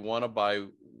 They want to buy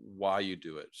why you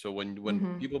do it. So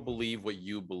when people believe what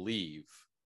you believe,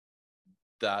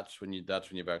 that's when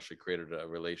you've actually created a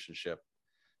relationship,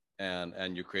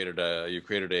 and you created a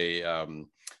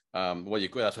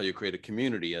that's how you create a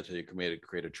community. That's how you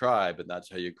create a tribe, and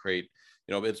that's how you create,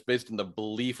 you know, it's based on the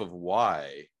belief of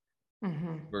why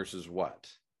versus what.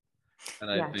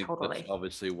 And I think that's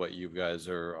obviously what you guys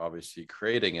are obviously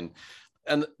creating.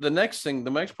 And the next point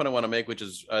I want to make, which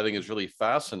I think is really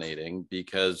fascinating,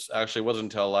 because actually it wasn't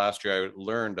until last year I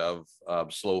learned of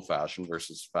slow fashion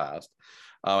versus fast.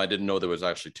 I didn't know there was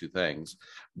actually two things,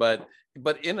 but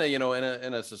in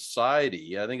a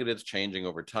society, I think it is changing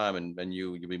over time, and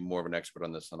you'll be more of an expert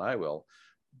on this than I will.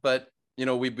 But you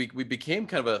know, we became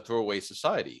kind of a throwaway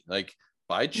society, like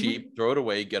buy cheap, throw it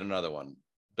away, get another one.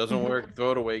 Doesn't work,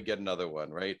 throw it away, get another one,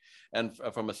 right? And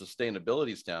from a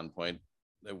sustainability standpoint,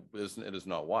 it is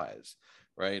not wise,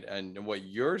 right? And what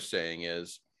you're saying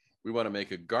is, we want to make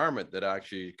a garment that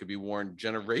actually could be worn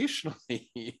generationally.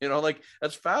 You know, like,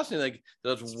 that's fascinating. Like,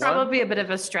 that's probably a bit of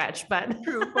a stretch, but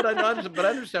true. But I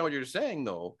understand what you're saying,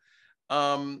 though.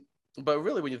 But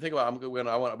really, when you think about,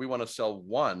 we want to sell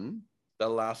one that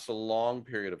lasts a long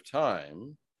period of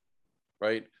time,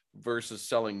 right? Versus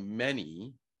selling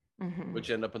many, which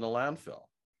end up in the landfill.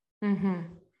 Mm-hmm.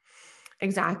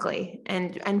 Exactly.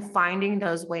 And finding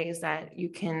those ways that you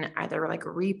can either like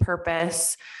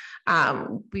repurpose.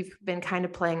 We've been kind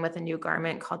of playing with a new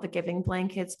garment called the Giving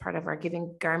Blankets, part of our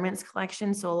Giving Garments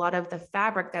collection. So a lot of the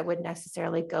fabric that would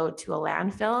necessarily go to a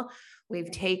landfill,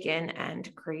 we've taken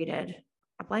and created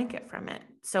a blanket from it.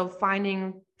 So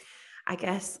finding, I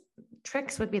guess,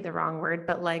 tricks would be the wrong word,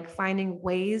 but like finding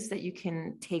ways that you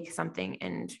can take something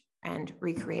and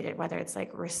recreate it, whether it's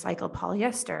like recycled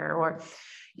polyester or,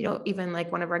 you know, even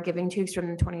like one of our giving tubes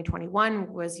from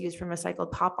 2021 was used from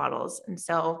recycled pop bottles. And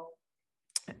so,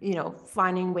 you know,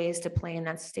 finding ways to play in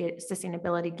that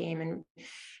sustainability game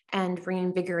and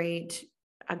reinvigorate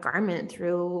a garment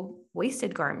through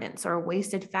wasted garments or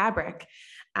wasted fabric,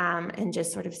 and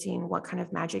just sort of seeing what kind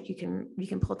of magic you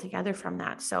can pull together from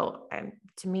that. So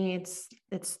to me,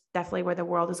 it's definitely where the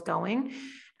world is going,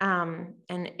 and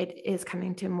it is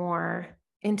coming to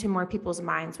into more people's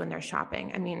minds when they're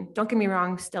shopping. I mean, don't get me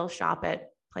wrong, still shop at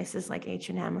places like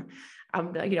H&M.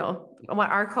 You know, what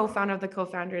our co-founder of the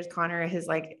co-founders, Connor, his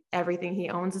like everything he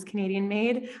owns is Canadian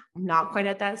made. I'm not quite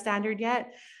at that standard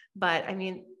yet, but I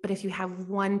mean, but if you have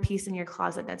one piece in your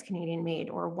closet that's Canadian made,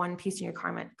 or one piece in your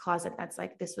garment closet that's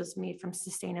like, this was made from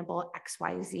sustainable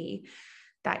XYZ,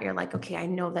 that you're like, okay, I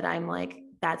know that I'm like,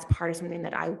 that's part of something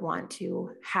that I want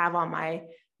to have on my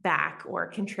back or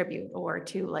contribute or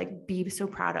to like be so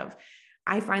proud of.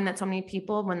 I find that so many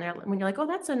people when you're like, oh,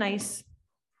 that's a nice,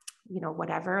 you know,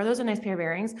 whatever, or those are a nice pair of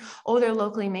earrings. Oh, they're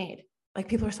locally made. Like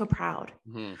people are so proud.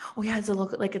 Mm-hmm. Oh yeah, it's a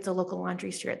local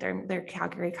laundry shirt. They're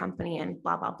Calgary company and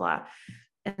blah, blah, blah.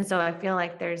 And so I feel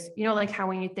like there's, you know, like how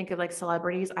when you think of like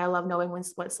celebrities, I love knowing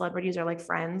what celebrities are like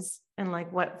friends and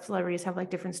like what celebrities have like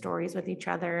different stories with each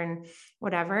other and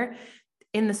whatever.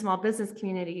 In the small business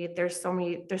community, there's so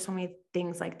many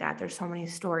things like that. There's so many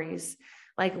stories.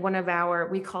 Like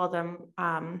we call them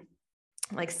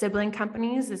like sibling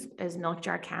companies is Milk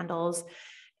Jar Candles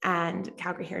and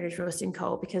Calgary Heritage Roasting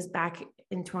Co. Because back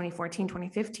in 2014,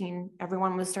 2015,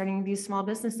 everyone was starting these small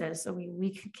businesses. So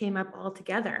we came up all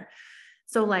together.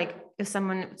 So like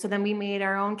so then we made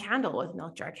our own candle with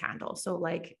Milk Jar Candle. So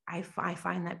like I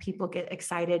find that people get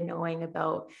excited knowing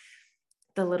about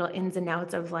the little ins and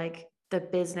outs of like the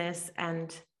business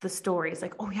and the stories,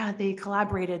 like, oh yeah, they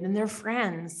collaborated and they're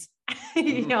friends,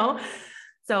 you know?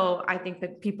 So I think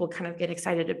that people kind of get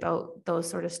excited about those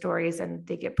sort of stories and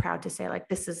they get proud to say like,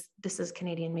 this is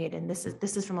Canadian made. And this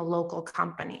is from a local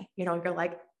company, you know, you're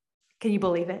like, can you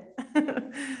believe it?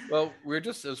 Well,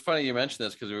 it's funny you mentioned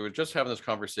this because we were just having this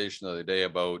conversation the other day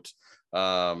about,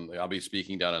 I'll be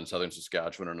speaking down in Southern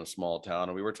Saskatchewan in a small town.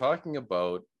 And we were talking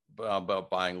about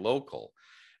buying local.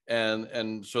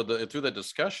 And so through the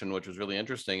discussion, which was really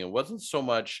interesting, it wasn't so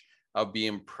much of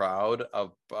being proud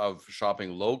of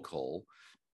shopping local.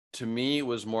 To me, it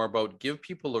was more about give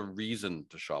people a reason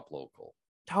to shop local.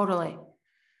 Totally.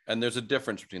 And there's a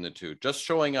difference between the two. Just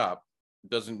showing up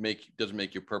doesn't make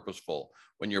you purposeful.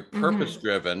 When you're purpose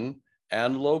driven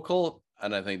and local,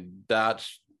 and I think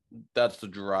that's the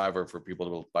driver for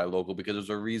people to buy local because there's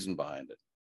a reason behind it.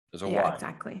 There's a why.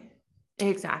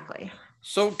 Exactly.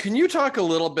 So can you talk a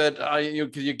little bit,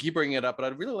 because you keep bringing it up, but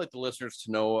I'd really like the listeners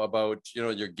to know about, you know,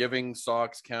 your Giving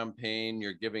Socks campaign,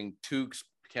 your Giving Toques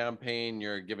campaign,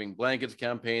 your Giving Blankets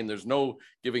campaign. There's no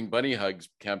Giving Bunny Hugs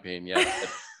campaign yet.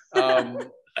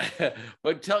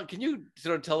 But can you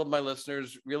sort of tell my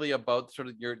listeners really about sort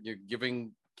of your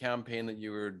giving campaign that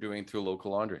you were doing through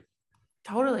local laundry?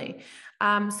 Totally.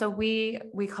 So we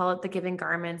call it the Giving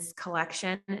Garments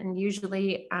collection, and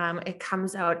usually it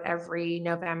comes out every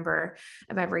November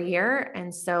of every year.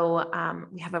 And so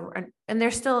we have and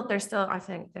there's still I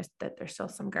think there's still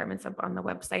some garments up on the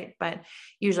website, but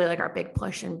usually like our big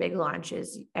push and big launch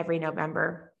is every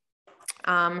November.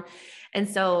 And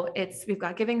so we've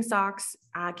got Giving Socks,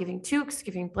 Giving Toques,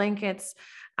 Giving Blankets.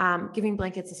 Giving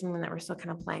Blankets is something that we're still kind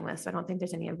of playing with. So I don't think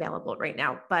there's any available right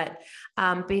now, but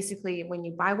basically when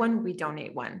you buy one, we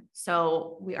donate one.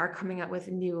 So we are coming up with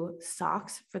new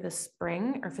socks for the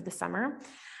spring or for the summer.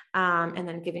 And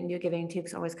then Giving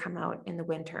Toques always come out in the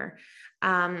winter.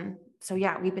 So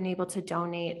yeah, we've been able to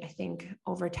donate, I think,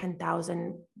 over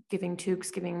 10,000 Giving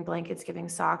Toques, Giving Blankets, Giving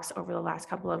Socks over the last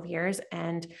couple of years,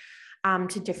 and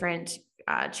to different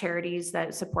charities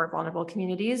that support vulnerable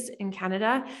communities in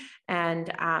Canada.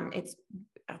 And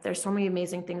there's so many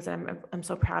amazing things that I'm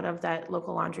so proud of that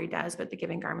local laundry does, but the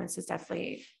Giving Garments is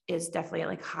definitely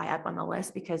like high up on the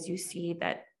list because you see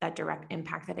that direct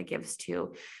impact that it gives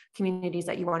to communities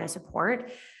that you want to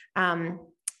support.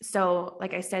 So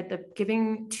like I said, the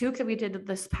Giving Toque that we did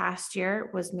this past year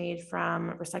was made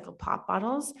from recycled pop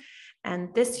bottles.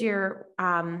 And this year,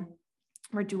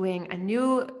 we're doing a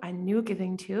new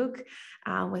giving toque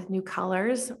with new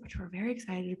colors, which we're very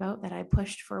excited about, that I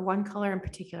pushed for one color in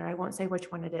particular. I won't say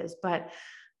which one it is, but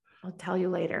I'll tell you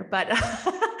later, but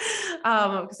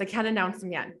because I can't announce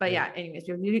them yet. But yeah, anyways,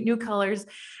 we have new colors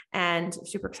and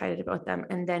super excited about them.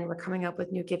 And then we're coming up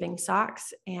with new giving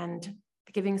socks, and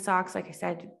the giving socks, like I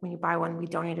said, when you buy one, we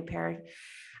donate a pair.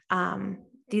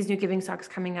 These new giving socks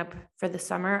coming up for the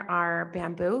summer are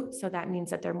bamboo. So that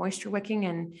means that they're moisture wicking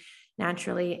and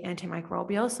naturally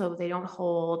antimicrobial. So they don't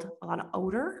hold a lot of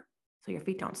odor. So your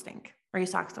feet don't stink, or your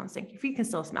socks don't stink. Your feet can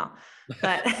still smell,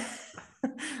 but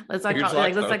let's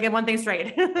get one thing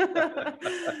straight.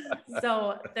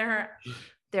 So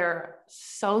they're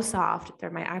so soft.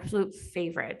 They're my absolute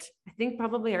favorite. I think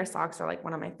probably our socks are like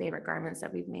one of my favorite garments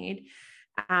that we've made.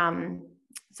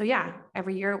 So yeah,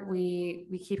 every year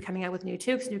we keep coming out with new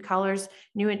toques, new colors,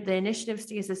 the initiative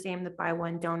stays the same, the buy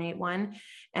one, donate one.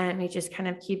 And we just kind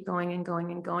of keep going and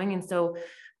going and going. And so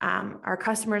our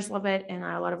customers love it. And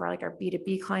a lot of our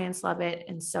B2B clients love it.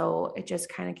 And so it just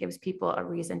kind of gives people a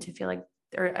reason to feel like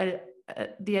they're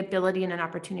the ability and an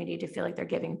opportunity to feel like they're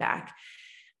giving back.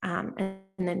 And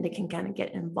then they can kind of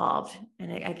get involved.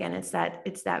 And again, it's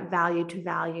that value to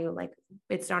value. Like,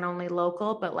 it's not only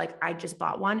local, but like, I just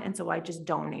bought one. And so I just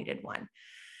donated one,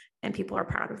 and people are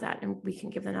proud of that. And we can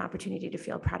give them an opportunity to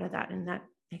feel proud of that. And that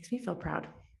makes me feel proud.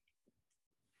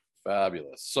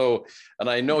 Fabulous. So, and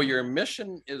I know your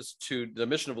mission the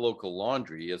mission of Local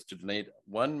Laundry is to donate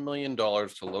 $1 million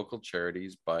to local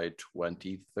charities by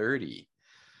 2030.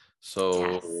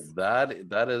 So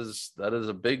yes, that is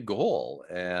a big goal.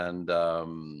 And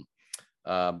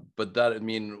but that, I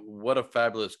mean, what a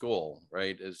fabulous goal,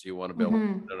 right? Is you want to be able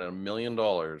to donate $1 million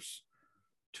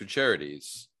to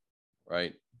charities,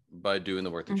 right, by doing the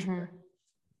work that you're doing.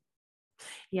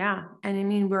 Yeah. And I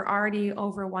mean, we're already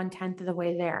over 1/10 of the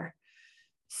way there.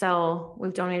 So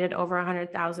we've donated over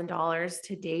 $100,000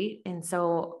 to date. And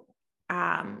so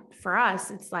for us,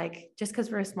 it's like, just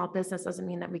because we're a small business doesn't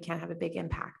mean that we can't have a big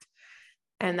impact.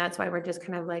 And that's why we're just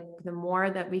kind of like, the more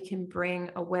that we can bring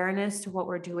awareness to what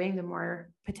we're doing, the more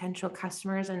potential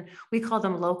customers, and we call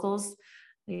them locals.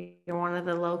 You're one of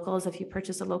the locals. If you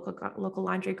purchase a local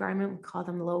laundry garment, we call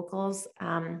them locals,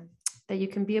 that you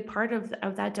can be a part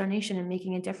of that donation and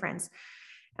making a difference.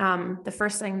 The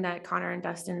first thing that Connor and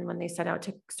Dustin, when they set out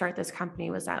to start this company,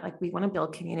 was that, like, we want to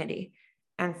build community.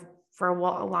 And for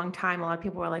a long time, a lot of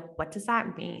people were like, what does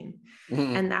that mean?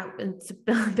 And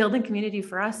building community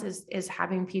for us is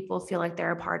having people feel like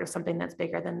they're a part of something that's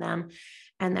bigger than them,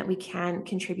 and that we can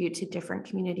contribute to different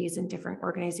communities and different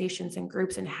organizations and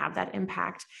groups and have that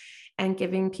impact, and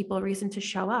giving people a reason to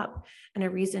show up, and a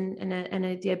reason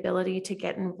and the ability to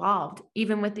get involved.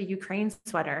 Even with the Ukraine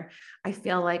sweater, I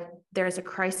feel like there's a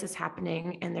crisis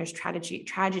happening, and there's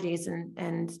tragedies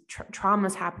and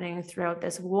traumas happening throughout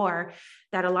this war,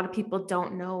 that a lot of people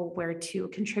don't know where to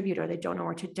contribute, or they don't know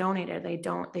where to donate, or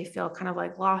they feel kind of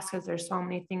like lost because there's so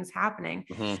many things happening.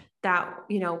 That,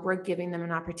 we're giving them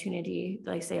an opportunity,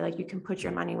 like, say, like, you can put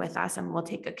your money with us and we'll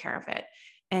take good care of it.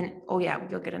 And, oh yeah,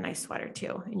 you'll get a nice sweater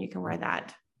too. And you can wear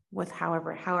that with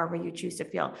however you choose to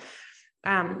feel.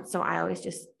 So I always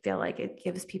just feel like it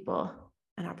gives people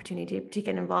an opportunity to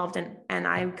get involved. And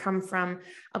I come from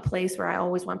a place where I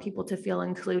always want people to feel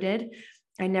included.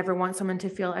 I never want someone to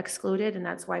feel excluded. And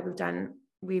that's why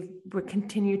we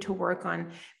continue to work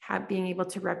on being able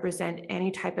to represent any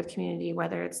type of community,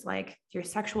 whether it's like your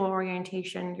sexual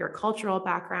orientation, your cultural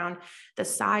background, the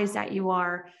size that you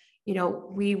are.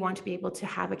 We want to be able to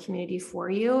have a community for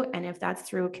you. And if that's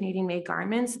through Canadian made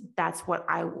garments, that's what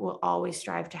I will always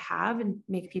strive to have, and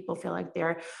make people feel like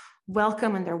they're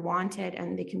welcome and they're wanted,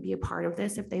 and they can be a part of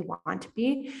this if they want to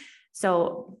be.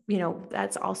 So,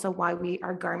 that's also why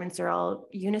our garments are all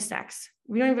unisex.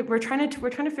 We're trying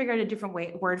to figure out a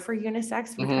different word for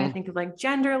unisex. We're trying to think of like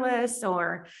genderless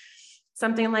or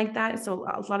something like that. So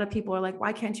a lot of people are like,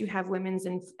 why can't you have women's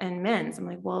and men's? I'm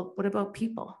like, well, what about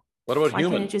people? What about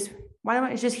human? Why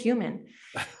don't it's just human?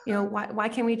 Why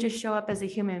can't we just show up as a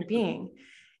human being,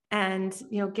 and,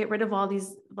 get rid of all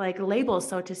these like labels,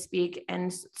 so to speak.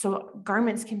 And so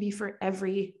garments can be for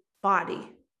every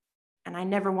body. And I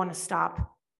never want to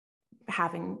stop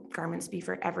having garments be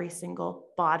for every single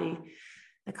body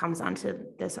that comes onto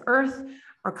this earth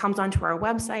or comes onto our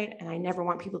website. And I never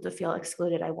want people to feel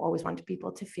excluded. I always want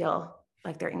people to feel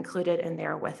like they're included and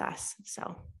they're with us.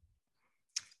 So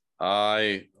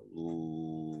I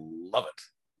love it.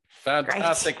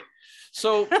 Fantastic. Great.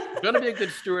 So going to be a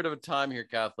good steward of time here,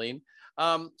 Kathleen.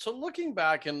 So looking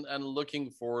back and looking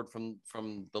forward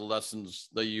from the lessons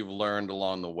that you've learned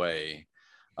along the way,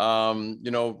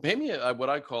 Paint me what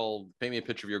I call, paint me a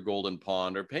picture of your golden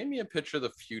pond, or paint me a picture of the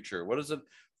future. What is it,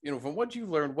 from what you've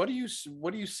learned, what do you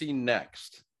see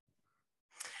next?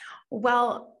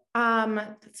 Well,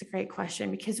 that's a great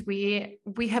question, because we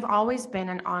have always been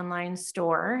an online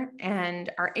store,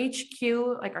 and our HQ,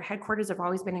 like our headquarters, have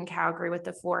always been in Calgary with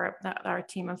our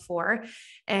team of 4,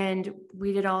 and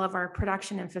we did all of our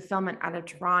production and fulfillment out of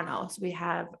Toronto. So we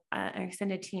have an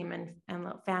extended team and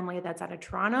family that's out of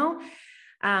Toronto.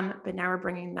 But now we're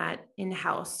bringing that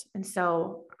in-house. And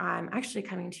so I'm actually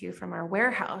coming to you from our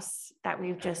warehouse that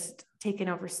we've just taken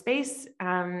over space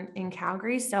in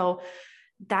Calgary. So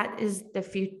that is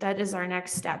our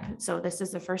next step. So this is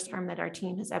the first time that our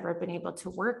team has ever been able to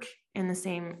work in the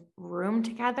same room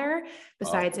together,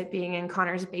 besides it being in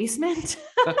Connor's basement.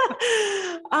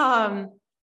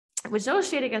 Which no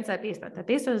shade against that basement. The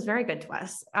basement is very good to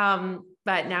us.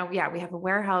 But now, we have a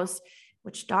warehouse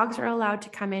which dogs are allowed to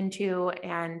come into,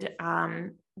 and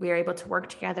we are able to work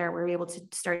together. We're able to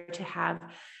start to have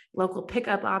local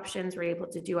pickup options. We're able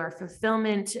to do our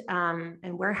fulfillment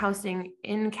and warehousing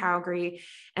in Calgary.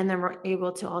 And then we're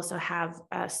able to also have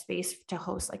a space to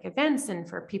host like events, and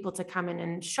for people to come in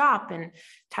and shop and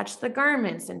touch the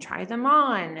garments and try them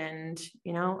on. And,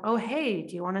 oh, hey,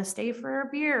 do you want to stay for a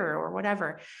beer or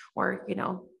whatever? Or,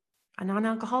 a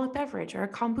non-alcoholic beverage or a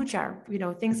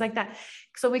kombucha, things like that.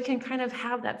 So we can kind of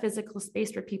have that physical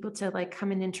space for people to like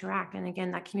come and interact. And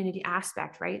again, that community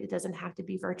aspect, right? It doesn't have to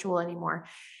be virtual anymore.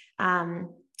 Or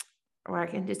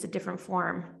it's a different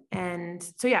form. And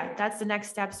so, that's the next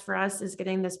steps for us, is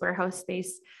getting this warehouse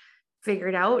space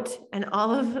figured out. And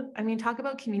talk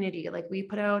about community. Like, we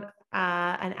put out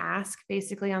an ask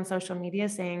basically on social media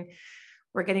saying,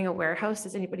 we're getting a warehouse.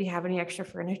 Does anybody have any extra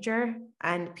furniture?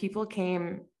 And people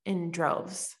came in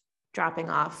droves, dropping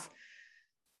off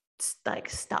like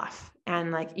stuff.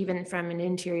 And like, even from an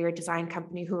interior design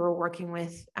company who we're working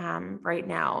with right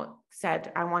now,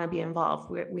 said, I want to be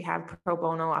involved. We have pro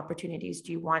bono opportunities.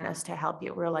 Do you want us to help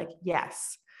you? We're like,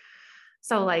 yes.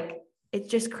 So like, it's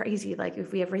just crazy. Like,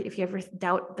 if you ever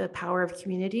doubt the power of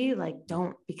community, like,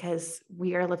 don't, because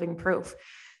we are living proof.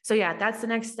 So that's the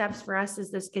next steps for us,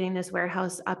 is getting this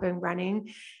warehouse up and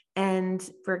running. And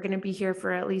we're going to be here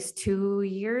for at least 2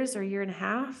 years or 1.5 years.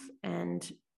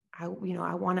 And I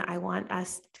want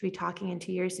us to be talking in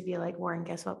 2 years to be like, Warren,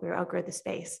 guess what? We're outgrow the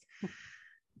space.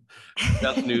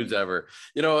 Best news ever.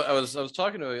 I was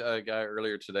talking to a guy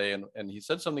earlier today, and he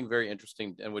said something very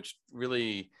interesting, and which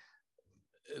really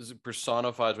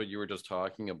personifies what you were just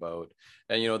talking about.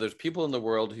 And there's people in the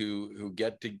world who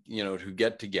get to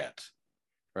get,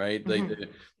 right? They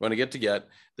want to get.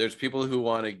 There's people who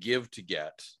want to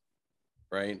get,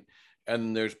 right?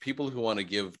 And there's people who want to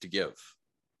give,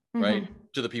 right?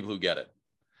 To the people who get it.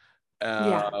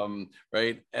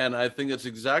 Right. And I think that's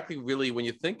exactly, really, when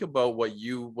you think about what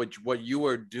you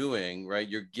are doing, right?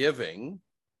 You're giving,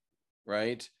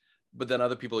 right? But then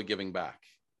other people are giving back,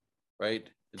 right?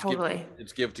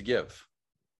 It's give to give,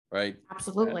 right?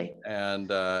 Absolutely. And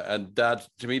that,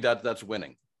 to me, that's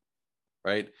winning,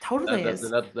 right? Totally.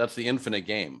 That's the infinite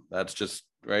game. That's just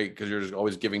right, because you're just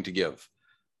always giving to give.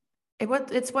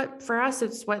 It's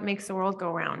what makes the world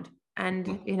go round.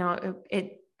 And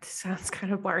it sounds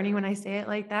kind of barney when I say it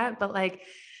like that,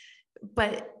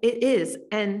 but it is.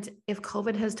 And if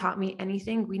COVID has taught me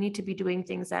anything, we need to be doing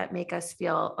things that make us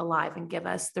feel alive and give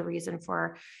us the reason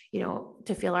for,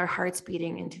 to feel our hearts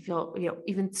beating, and to feel,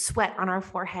 even sweat on our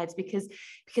foreheads, because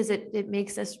it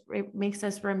makes us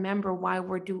remember why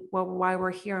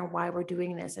we're here, and why we're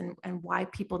doing this, and why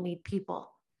people need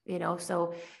people,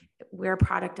 so we're a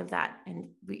product of that. And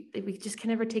we just can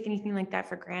never take anything like that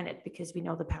for granted, because we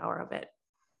know the power of it.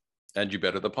 And you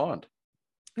better the pond.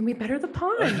 And we better the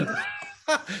pond.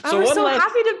 We're so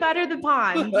happy to better the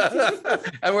pond.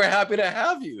 And we're happy to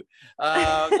have you.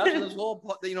 That's what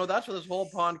this whole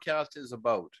podcast is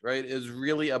about, right? Is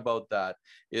really about that.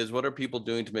 Is what are people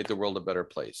doing to make the world a better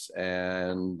place?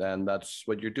 And that's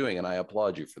what you're doing. And I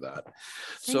applaud you for that.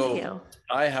 Thank you.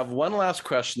 I have one last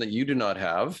question that you do not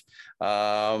have.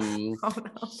 Oh, no.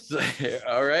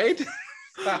 All right.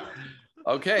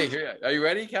 Okay. Here, are you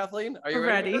ready, Kathleen? Are you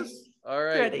ready? All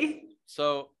right. Ready.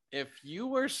 So if you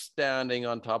were standing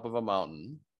on top of a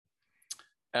mountain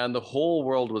and the whole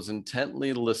world was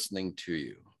intently listening to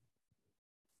you,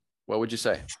 what would you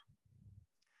say?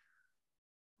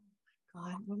 Oh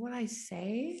my God, what would I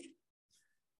say?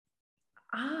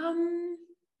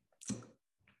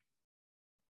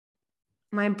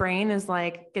 My brain is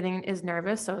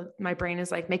nervous. So my brain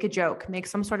is like, make a joke, make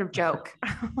some sort of joke.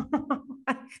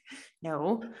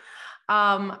 No.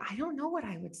 I don't know what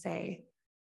I would say.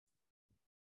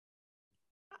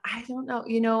 I don't know,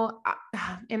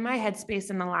 in my headspace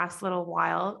in the last little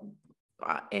while,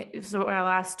 so our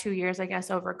last 2 years, I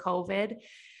guess, over COVID,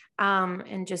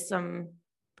 and just some,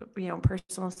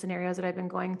 personal scenarios that I've been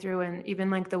going through, and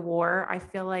even like the war, I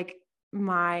feel like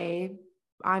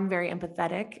I'm very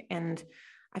empathetic, and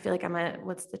I feel like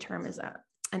what's the term, is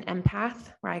an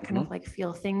empath, where I kind of like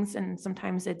feel things. And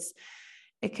sometimes it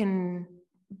can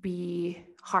be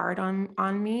hard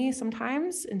on me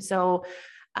sometimes. And so,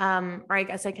 or I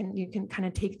guess you can kind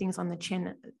of take things on the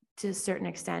chin to a certain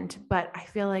extent, but I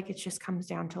feel like it just comes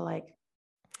down to like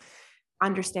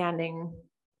understand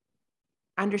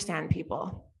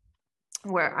people,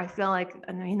 where I feel like,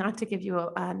 I mean, not to give you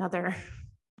another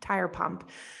tire pump,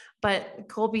 but the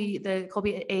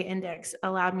Kolbe A index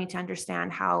allowed me to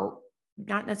understand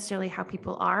not necessarily how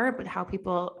people are, but how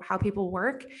people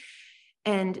work.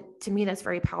 And to me, that's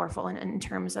very powerful in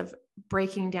terms of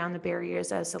breaking down the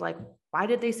barriers as to like, why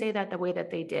did they say that the way that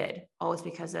they did? Oh, it's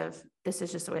because of, this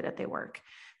is just the way that they work.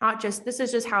 Not just, this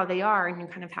is just how they are, and you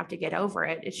kind of have to get over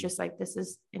it. It's just like, this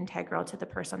is integral to the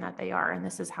person that they are, and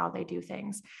this is how they do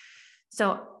things.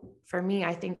 So for me,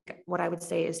 I think what I would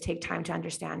say is take time to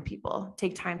understand people,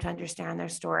 take time to understand their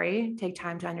story, take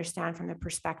time to understand from the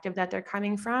perspective that they're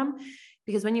coming from.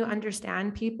 Because when you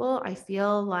understand people, I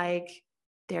feel like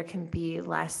there can be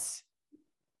less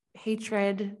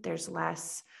hatred. There's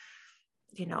less,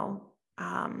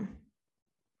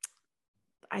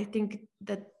 I think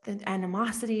that the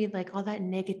animosity, like all that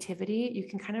negativity, you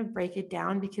can kind of break it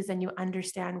down, because then you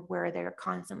understand where they're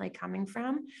constantly coming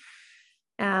from.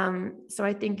 So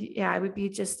I think, it would be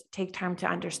just take time to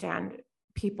understand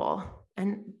people,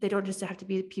 and they don't just have to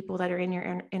be people that are in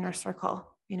your inner circle.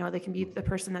 They can be the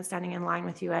person that's standing in line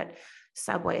with you at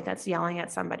Subway that's yelling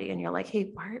at somebody, and you're like,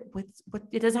 hey, what?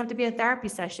 It doesn't have to be a therapy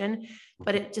session,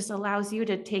 but it just allows you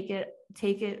to take it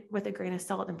with a grain of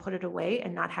salt and put it away,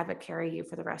 and not have it carry you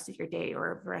for the rest of your day,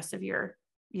 or the rest of your,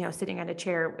 sitting at a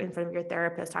chair in front of your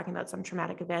therapist talking about some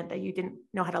traumatic event that you didn't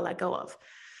know how to let go of.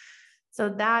 So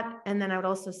that, and then I would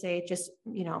also say, just,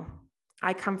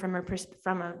 I come from a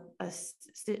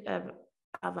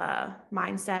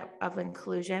mindset of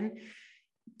inclusion.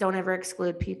 Don't ever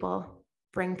exclude people,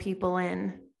 bring people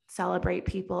in, celebrate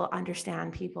people,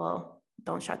 understand people,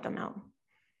 don't shut them out.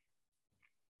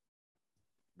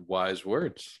 Wise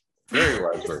words. Very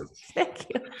wise words. Thank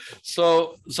you.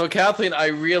 So Kathleen, I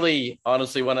really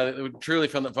honestly want to truly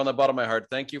from the bottom of my heart,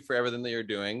 thank you for everything that you're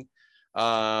doing.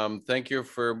 Thank you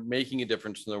for making a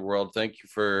difference in the world. Thank you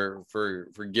for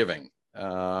giving.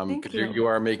 Because you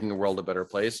are making the world a better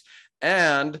place.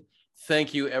 And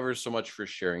thank you ever so much for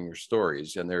sharing your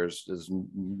stories. And there's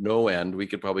no end. We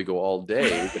could probably go all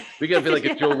day. We could feel like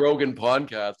a Joe Rogan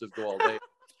podcast, just go all day.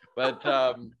 But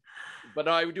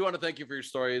no, I do want to thank you for your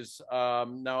stories.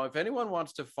 Now, if anyone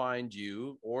wants to find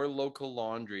you or Local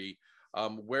Laundry,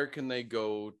 where can they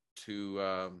go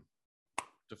to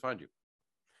find you?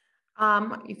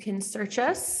 You can search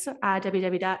us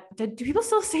www. Do people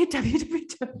still say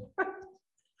www?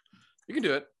 You can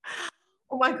do it.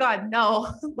 Oh my God,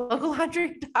 no.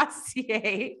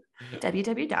 Locallaundry.ca,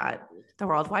 www. The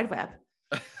World Wide Web.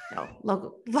 No,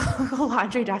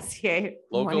 locallaundry.ca.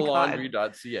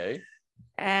 Locallaundry.ca.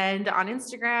 And on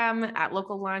Instagram at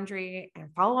Local Laundry,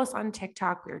 and follow us on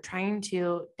TikTok. We're trying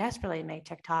to desperately make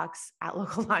TikToks at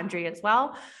Local Laundry as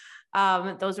well.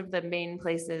 Those are the main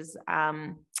places.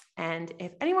 And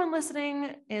if anyone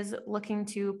listening is looking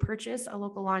to purchase a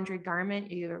Local Laundry garment,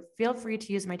 you feel free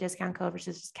to use my discount code, which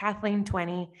is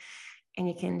Kathleen20, and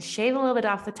you can shave a little bit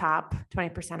off the top,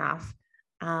 20% off.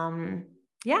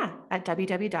 At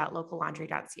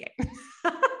www.locallaundry.ca.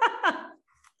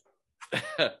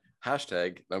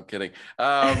 Hashtag, no, I'm kidding.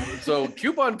 So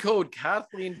coupon code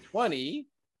Kathleen20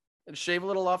 and shave a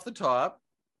little off the top.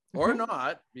 Or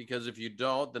not, because if you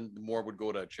don't, then more would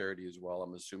go to charity as well,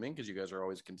 I'm assuming, because you guys are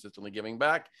always consistently giving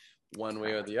back one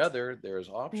way or the other. There's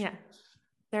options. Yeah,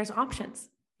 there's options.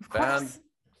 Of course.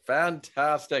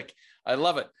 Fantastic. I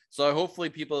love it. So hopefully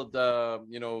people, the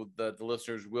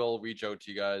listeners will reach out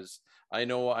to you guys. I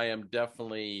know I am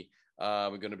definitely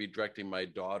going to be directing my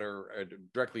daughter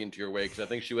directly into your way, because I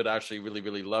think she would actually really,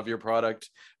 really love your product.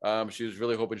 She was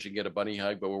really hoping she could get a bunny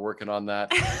hug, but we're working on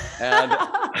that. And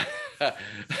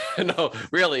no,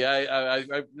 really, I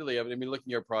really, I mean, looking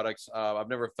at your products, I've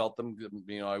never felt them.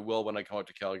 I will when I come out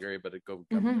to Calgary, but it go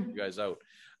you guys out.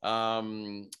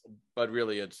 But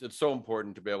really, it's so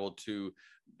important to be able to,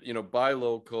 buy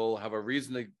local, have a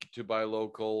reason to buy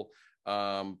local,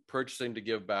 purchasing to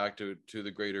give back to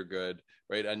the greater good,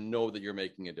 right? And know that you're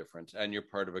making a difference and you're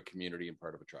part of a community and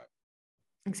part of a tribe.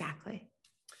 Exactly.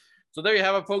 So there you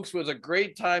have it, folks. It was a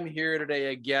great time here today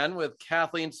again with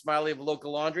Kathleen Smiley of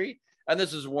Local Laundry. And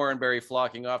this is Warren Barry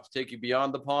flocking off to take you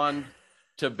beyond the pond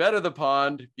to better the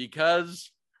pond,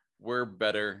 because we're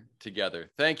better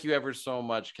together. Thank you ever so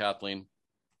much, Kathleen.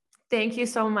 Thank you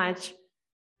so much.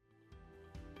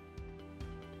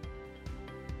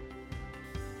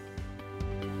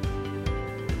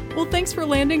 Well, thanks for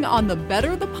landing on the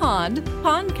Better the Pond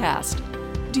podcast.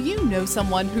 Do you know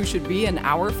someone who should be in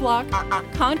our flock?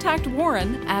 Contact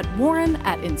Warren at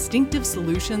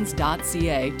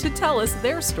warren@instinctivesolutions.ca to tell us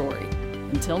their story.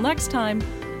 Until next time,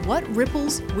 what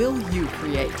ripples will you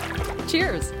create?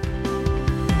 Cheers.